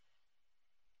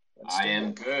 Winston? I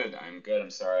am good.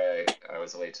 I'm sorry I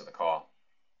was late to the call.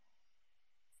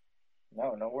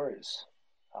 No worries.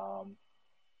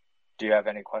 Do you have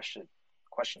any questions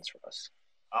for us?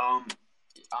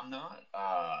 I'm not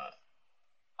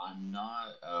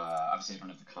obviously I don't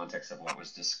have the context of what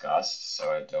was discussed, so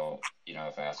I don't,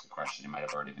 if I ask a question, it might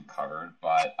have already been covered.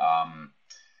 But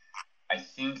I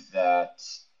think that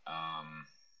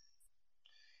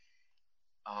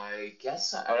I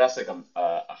guess I would ask like a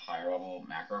higher level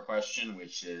macro question,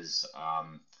 which is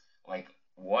like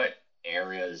what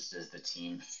areas does the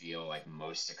team feel like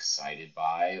most excited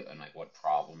by, and like what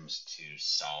problems to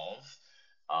solve?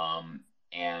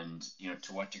 And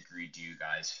to what degree do you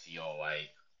guys feel like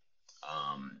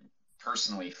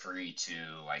personally free to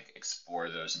like explore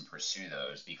those and pursue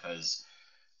those? Because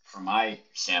from my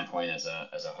standpoint as a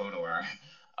hodler,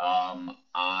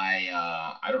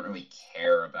 I don't really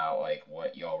care about like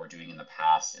what y'all were doing in the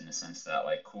past, in the sense that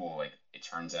like cool, like it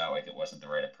turns out like it wasn't the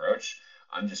right approach.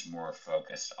 I'm just more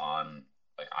focused on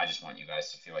like I just want you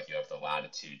guys to feel like you have the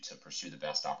latitude to pursue the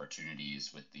best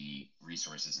opportunities with the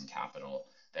resources and capital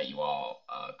that you all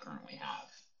currently have.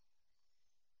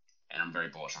 And I'm very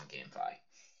bullish on GameFi.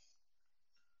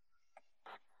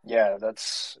 Yeah,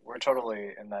 we're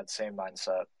totally in that same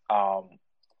mindset.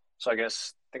 So I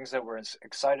guess things that we're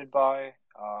excited by,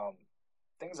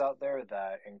 things out there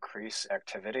that increase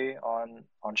activity on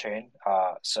chain.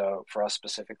 So for us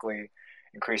specifically,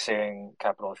 increasing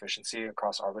capital efficiency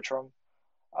across Arbitrum.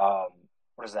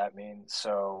 What does that mean?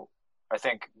 So I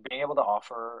think being able to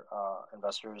offer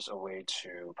investors a way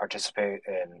to participate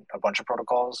in a bunch of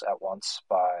protocols at once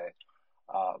by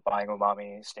buying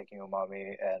Umami, staking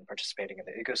Umami, and participating in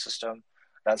the ecosystem.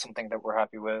 That's something that we're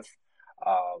happy with.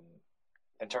 Um,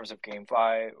 in terms of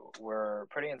GameFi, we're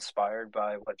pretty inspired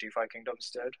by what DeFi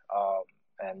Kingdoms did.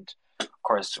 And of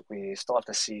course, we still have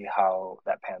to see how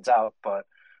that pans out. But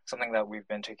something that we've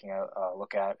been taking a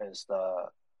look at is the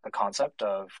concept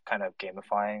of kind of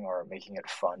gamifying or making it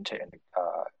fun to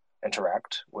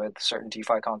interact with certain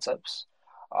DeFi concepts.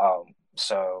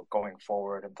 So going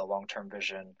forward in the long-term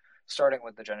vision, starting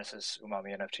with the Genesis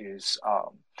Umami NFTs,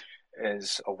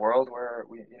 is a world where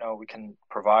we can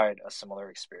provide a similar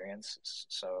experience.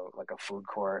 So like a food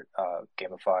court,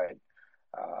 gamified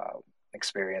uh,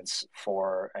 experience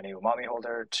for any Umami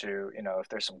holder to if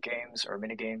there's some games or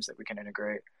mini games that we can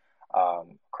integrate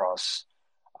across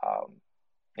um,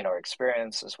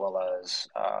 experience as well as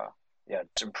yeah,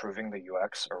 improving the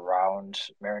UX around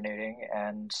marinating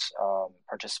and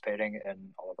participating in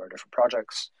all of our different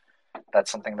projects.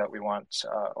 That's something that we want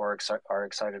or are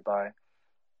excited by.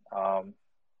 Um,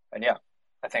 and yeah,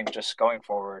 I think just going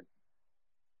forward,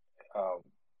 um,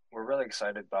 we're really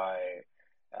excited by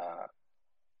uh,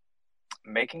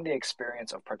 making the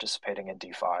experience of participating in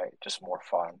DeFi just more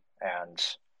fun. And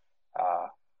uh,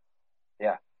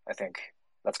 yeah, I think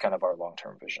that's kind of our long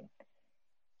term vision.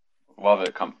 Love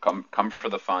it. Come for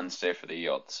the fun, stay for the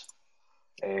yields.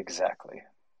 Exactly.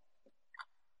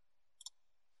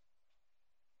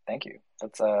 Thank you.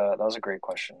 That was a great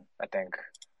question. I think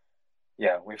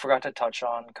yeah, we forgot to touch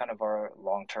on kind of our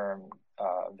long term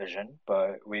vision,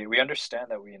 but we understand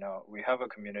that we have a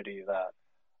community that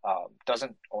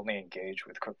doesn't only engage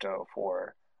with crypto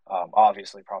for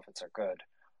obviously profits are good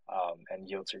and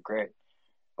yields are great,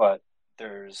 but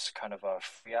there's kind of a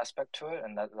free aspect to it,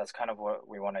 and that's kind of what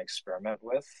we want to experiment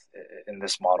with in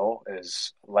this model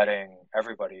is letting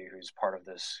everybody who's part of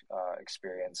this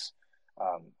experience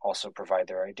also provide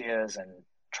their ideas and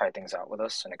try things out with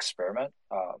us and experiment.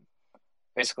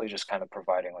 Basically, just kind of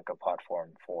providing like a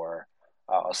platform for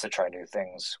us to try new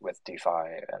things with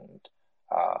DeFi and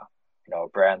uh, a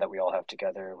brand that we all have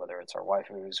together, whether it's our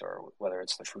waifus or whether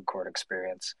it's the food court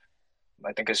experience.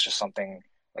 I think it's just something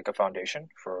like a foundation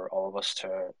for all of us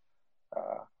to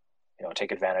uh,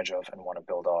 take advantage of and want to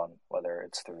build on, whether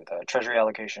it's through the treasury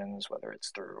allocations, whether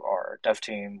it's through our dev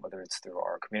team, whether it's through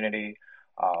our community,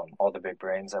 all the big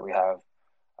brains that we have,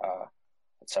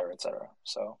 et cetera, et cetera.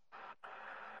 So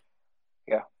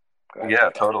yeah, go ahead, Yeah,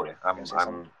 Tiffany. totally. You gonna say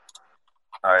something?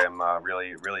 I am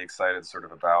really excited sort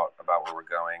of about where we're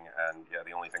going. And yeah,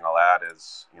 the only thing I'll add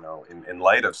is, in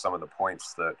light of some of the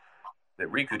points that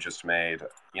Riku just made,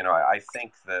 I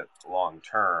think that long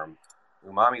term,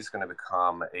 Umami is going to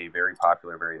become a very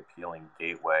popular, very appealing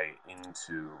gateway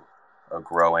into a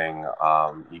growing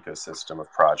ecosystem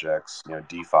of projects,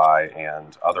 DeFi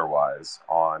and otherwise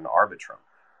on Arbitrum.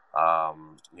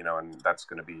 And that's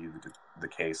going to be the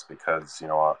case because,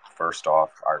 first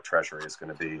off, our treasury is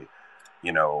going to be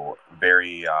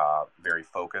very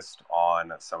focused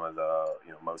on some of the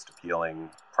most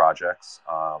appealing projects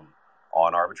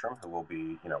on Arbitrum, who we'll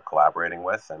be collaborating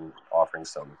with and offering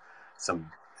some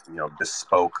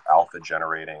bespoke alpha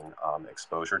generating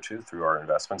exposure to through our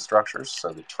investment structures. So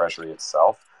the treasury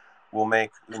itself will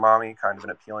make Umami kind of an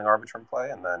appealing Arbitrum play,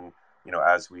 and then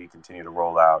as we continue to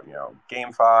roll out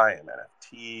GameFi and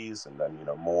NFTs, and then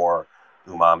more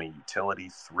Umami utility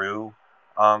through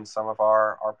some of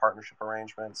our partnership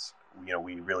arrangements,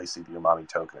 we really see the Umami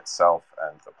token itself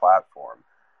and the platform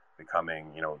becoming,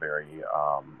 a very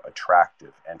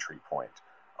attractive entry point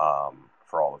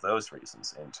for all of those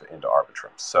reasons into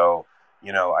Arbitrum. So,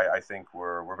 I think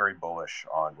we're very bullish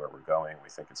on where we're going. We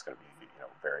think it's going to be,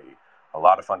 a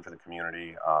lot of fun for the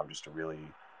community, just a really,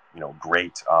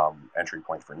 great entry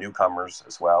point for newcomers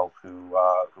as well who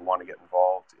want to get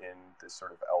involved in this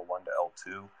sort of L1 to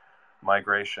L2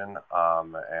 migration,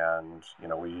 and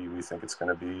we think it's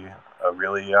going to be a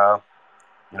really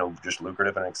just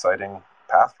lucrative and exciting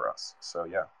path for us. So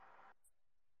yeah.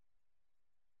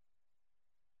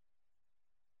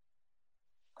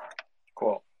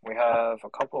 Cool. We have a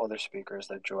couple other speakers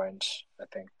that joined. I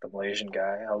think the Malaysian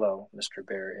guy. Hello, Mr.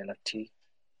 Bear NFT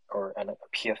or a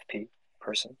PFP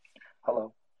person.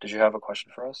 Hello. Did you have a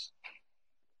question for us?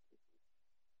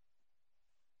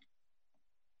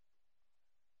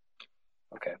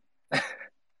 Okay.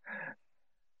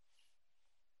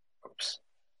 Oops.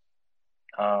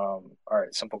 All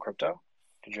right. Simple Crypto.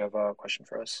 Did you have a question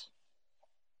for us?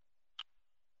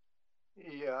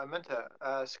 Yeah, I meant to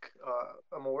ask.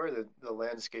 I'm aware that the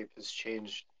landscape has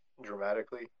changed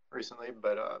dramatically recently,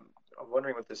 but I'm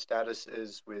wondering what the status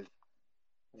is with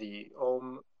the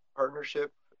Ohm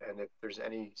partnership, and if there's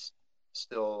any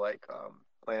still like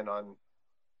plan on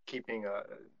keeping a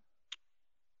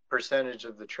percentage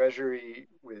of the treasury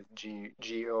with G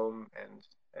Ohm and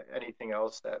anything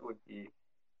else that would be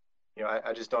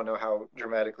I just don't know how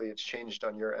dramatically it's changed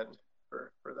on your end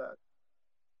for that.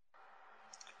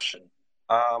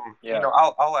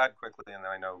 I'll add quickly, and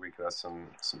then I know Rico has some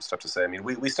stuff to say. I mean,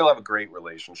 we still have a great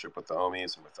relationship with the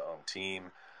homies and with the home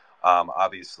team.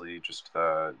 Obviously, just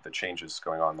the changes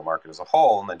going on in the market as a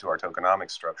whole, and then to our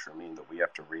tokenomics structure, mean that we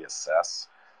have to reassess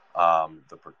all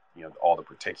the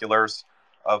particulars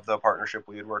of the partnership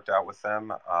we had worked out with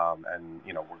them. And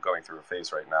we're going through a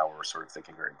phase right now where we're sort of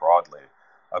thinking very broadly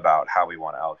about how we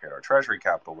want to allocate our treasury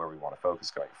capital, where we want to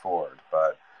focus going forward.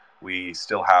 But we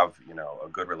still have a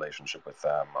good relationship with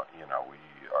them. We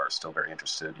are still very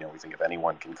interested. We think if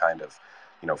anyone can kind of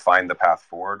find the path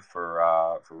forward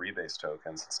for rebase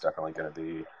tokens, it's definitely going to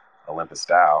be Olympus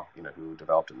DAO, who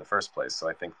developed it in the first place. So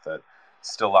I think that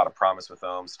still a lot of promise with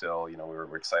them. Still,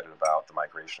 we're excited about the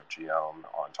migration of Geom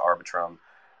onto Arbitrum,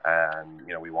 and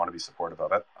we want to be supportive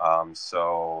of it.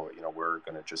 So we're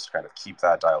going to just kind of keep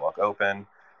that dialogue open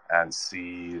and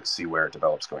see where it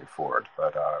develops going forward.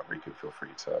 But Riku, feel free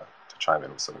to chime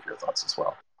in with some of your thoughts as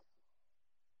well.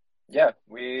 Yeah,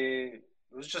 it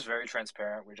was just very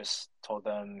transparent. We just told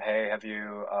them, hey, have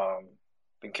you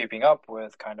been keeping up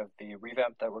with kind of the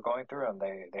revamp that we're going through? And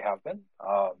they have been.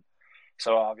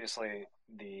 So obviously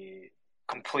the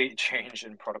complete change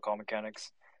in protocol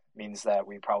mechanics means that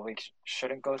we probably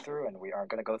shouldn't go through, and we aren't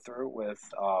going to go through with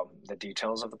the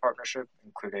details of the partnership,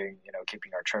 including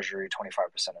keeping our treasury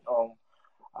 25% at home,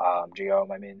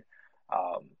 Geom,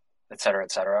 et cetera,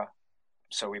 et cetera.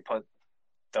 So we put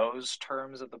those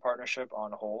terms of the partnership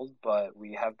on hold, but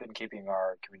we have been keeping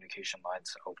our communication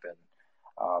lines open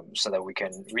so that we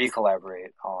can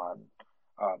re-collaborate on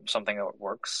something that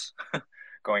works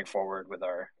going forward with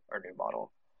our new model.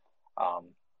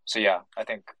 So yeah, I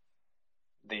think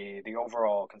the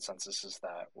overall consensus is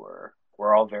that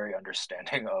we're all very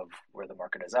understanding of where the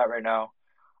market is at right now,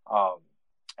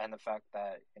 and the fact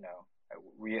that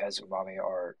we as Umami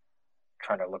are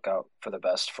trying to look out for the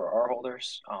best for our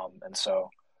holders, and so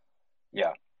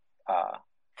yeah,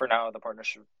 for now the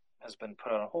partnership has been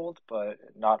put on hold, but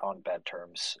not on bad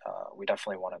terms. We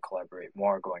definitely want to collaborate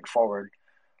more going forward,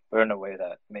 but in a way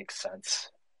that makes sense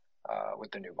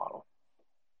with the new model.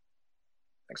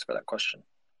 Thanks for that question.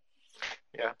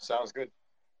 Yeah, sounds good.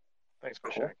 Thanks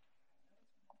for sharing.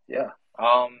 Yeah.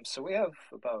 So we have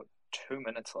about 2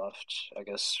 minutes left. I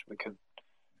guess we could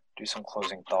do some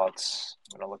closing thoughts.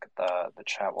 I'm gonna look at the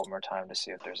chat one more time to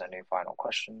see if there's any final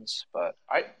questions. But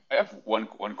I have one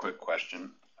quick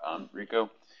question, Rico.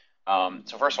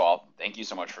 So first of all, thank you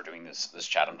so much for doing this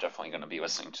chat. I'm definitely going to be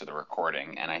listening to the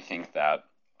recording, and I think that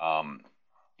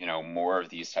more of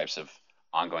these types of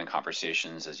ongoing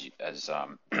conversations as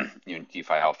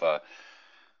DeFi Alpha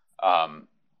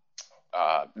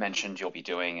mentioned you'll be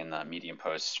doing in the Medium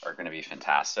posts are going to be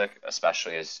fantastic,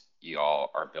 especially as you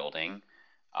all are building.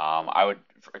 I would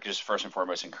just first and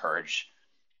foremost encourage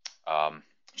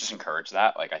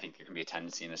that. Like, I think there can be a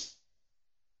tendency in this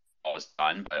all is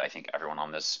done, but I think everyone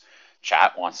on this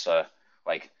chat wants to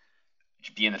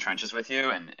be in the trenches with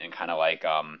you and kind of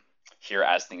hear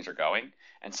as things are going.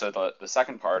 And so the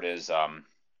second part is I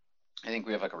think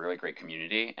we have a really great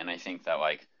community, and I think that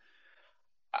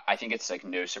I think it's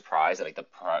no surprise that the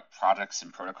projects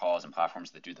and protocols and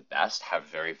platforms that do the best have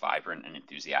very vibrant and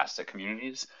enthusiastic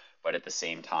communities, but at the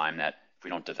same time that if we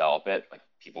don't develop it,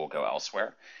 people will go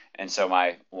elsewhere. And so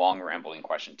my long rambling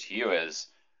question to you is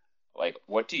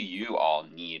what do you all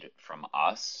need from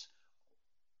us,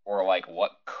 or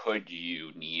what could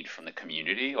you need from the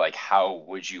community? How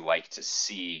would you like to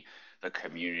see the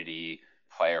community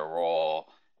play a role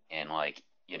in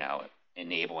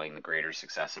enabling the greater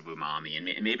success of Umami?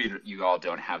 And maybe you all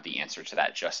don't have the answer to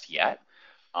that just yet,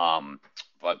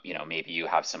 but maybe you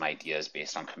have some ideas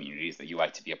based on communities that you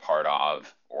like to be a part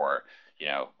of, or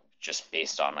just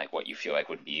based on what you feel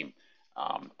would be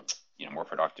more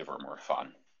productive or more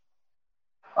fun.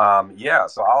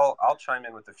 So I'll chime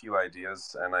in with a few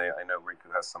ideas, and I know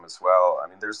Riku has some as well. I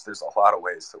mean, there's a lot of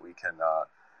ways that we can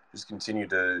just continue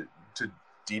to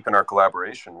deepen our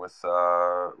collaboration with the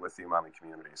Umami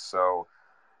community. So,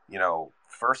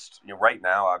 first, right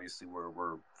now, obviously,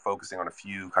 we're focusing on a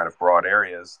few kind of broad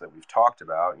areas that we've talked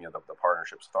about. The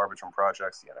partnerships with Arbitrum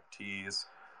projects, the NFTs,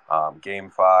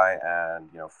 GameFi,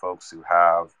 and folks who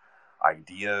have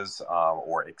ideas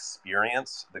or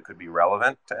experience that could be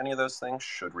relevant to any of those things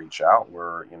should reach out. We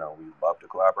love to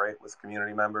collaborate with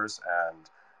community members and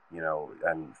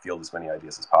field as many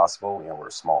ideas as possible. We're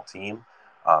a small team,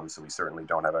 so we certainly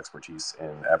don't have expertise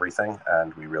in everything,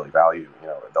 and we really value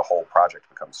the whole project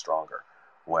becomes stronger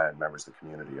when members of the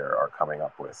community are coming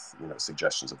up with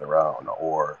suggestions of their own,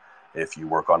 or if you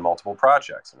work on multiple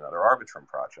projects, another Arbitrum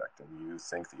project, and you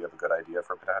think that you have a good idea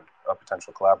for a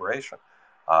potential collaboration,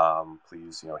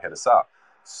 please, hit us up.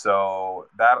 So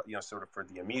that, sort of for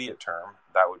the immediate term,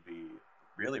 that would be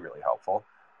really, really helpful.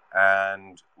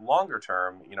 And longer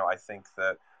term, I think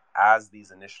that as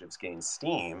these initiatives gain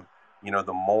steam,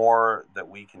 the more that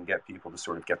we can get people to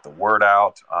sort of get the word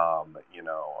out, and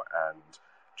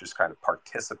just kind of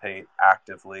participate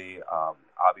actively,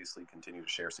 obviously continue to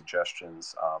share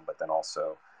suggestions, but then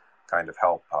also kind of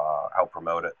help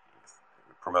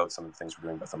promote some of the things we're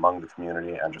doing both among the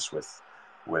community and just with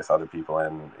other people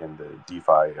in the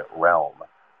DeFi realm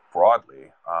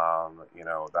broadly.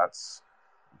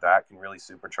 That can really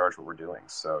supercharge what we're doing.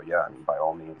 So yeah, by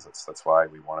all means, that's why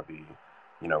we want to be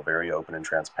very open and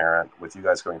transparent with you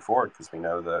guys going forward, because we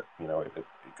know that it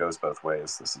goes both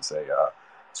ways. This is a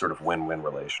sort of win-win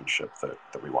relationship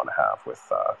that we want to have with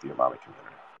the Umami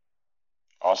community.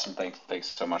 Awesome. Thanks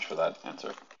so much for that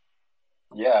answer.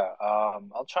 Yeah,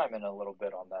 I'll chime in a little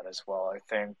bit on that as well. I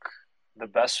think the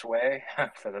best way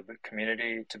for the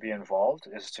community to be involved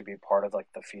is to be part of like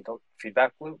the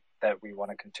feedback loop that we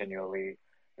want to continually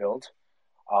build.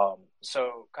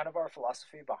 So kind of our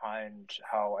philosophy behind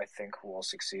how I think we'll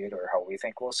succeed, or how we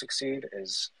think we'll succeed,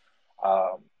 is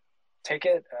take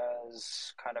it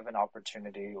as kind of an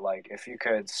opportunity. Like if you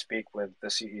could speak with the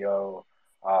CEO,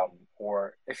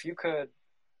 or if you could,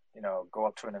 go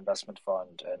up to an investment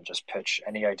fund and just pitch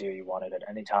any idea you wanted at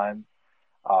any time,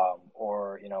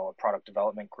 or a product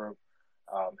development group,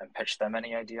 and pitch them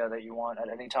any idea that you want at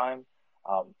any time.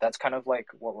 That's kind of like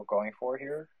what we're going for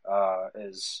here.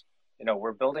 Is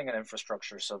we're building an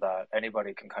infrastructure so that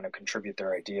anybody can kind of contribute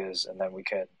their ideas, and then we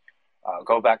can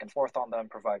go back and forth on them,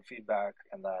 provide feedback,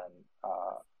 and then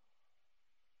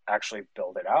actually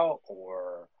build it out,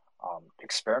 or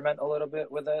experiment a little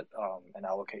bit with it, and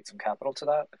allocate some capital to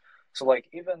that. So like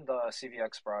even the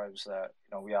CVX bribes that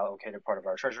we allocated part of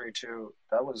our treasury to,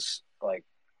 that was like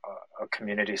a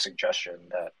community suggestion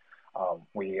that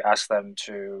we asked them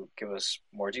to give us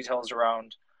more details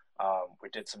around. We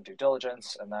did some due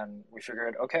diligence, and then we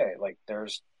figured, okay, like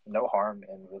there's no harm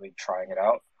in really trying it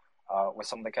out with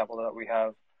some of the capital that we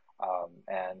have,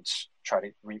 and try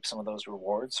to reap some of those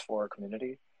rewards for our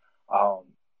community.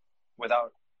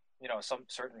 Without, some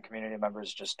certain community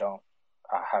members just don't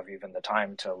have even the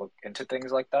time to look into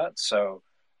things like that. So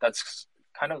that's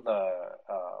kind of the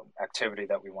activity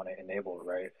that we want to enable,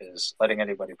 right? Is letting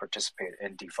anybody participate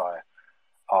in DeFi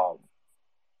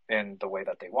in the way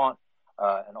that they want,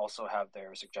 and also have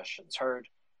their suggestions heard,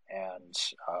 and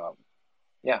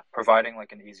providing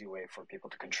like an easy way for people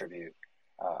to contribute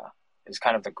is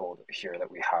kind of the goal here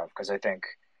that we have. Because I think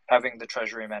having the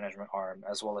treasury management arm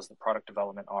as well as the product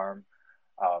development arm,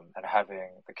 and having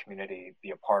the community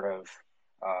be a part of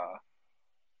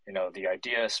the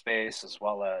idea space as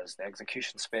well as the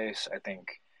execution space, I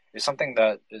think is something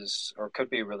that is or could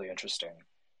be really interesting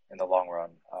in the long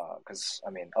run. Because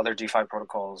other DeFi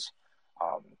protocols,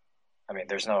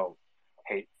 there's no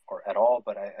hate or at all,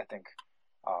 but I think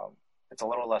it's a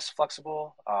little less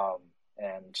flexible,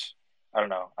 and I don't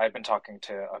know. I've been talking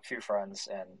to a few friends,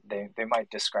 and they might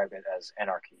describe it as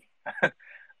anarchy,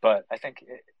 but I think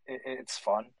it's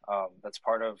fun. That's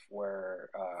part of where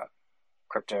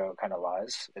crypto kind of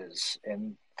lies, is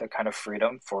in the kind of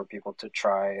freedom for people to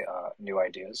try new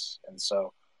ideas. And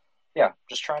so, yeah,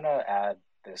 just trying to add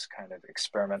this kind of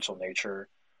experimental nature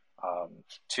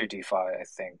to DeFi, I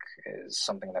think, is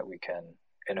something that we can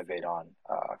innovate on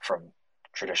from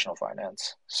traditional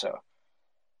finance. So,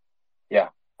 yeah,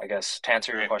 I guess to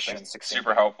answer your question, That's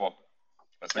super helpful.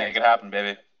 Let's make it happen,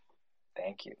 baby.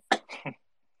 Thank you.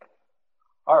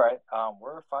 All right,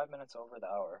 we're 5 minutes over the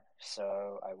hour,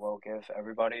 so I will give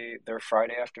everybody their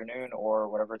Friday afternoon or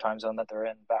whatever time zone that they're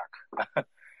in back.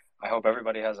 I hope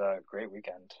everybody has a great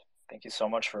weekend. Thank you so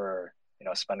much for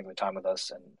spending the time with us,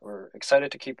 and we're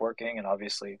excited to keep working. And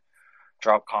obviously,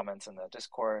 drop comments in the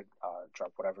Discord,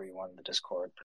 drop whatever you want in the Discord.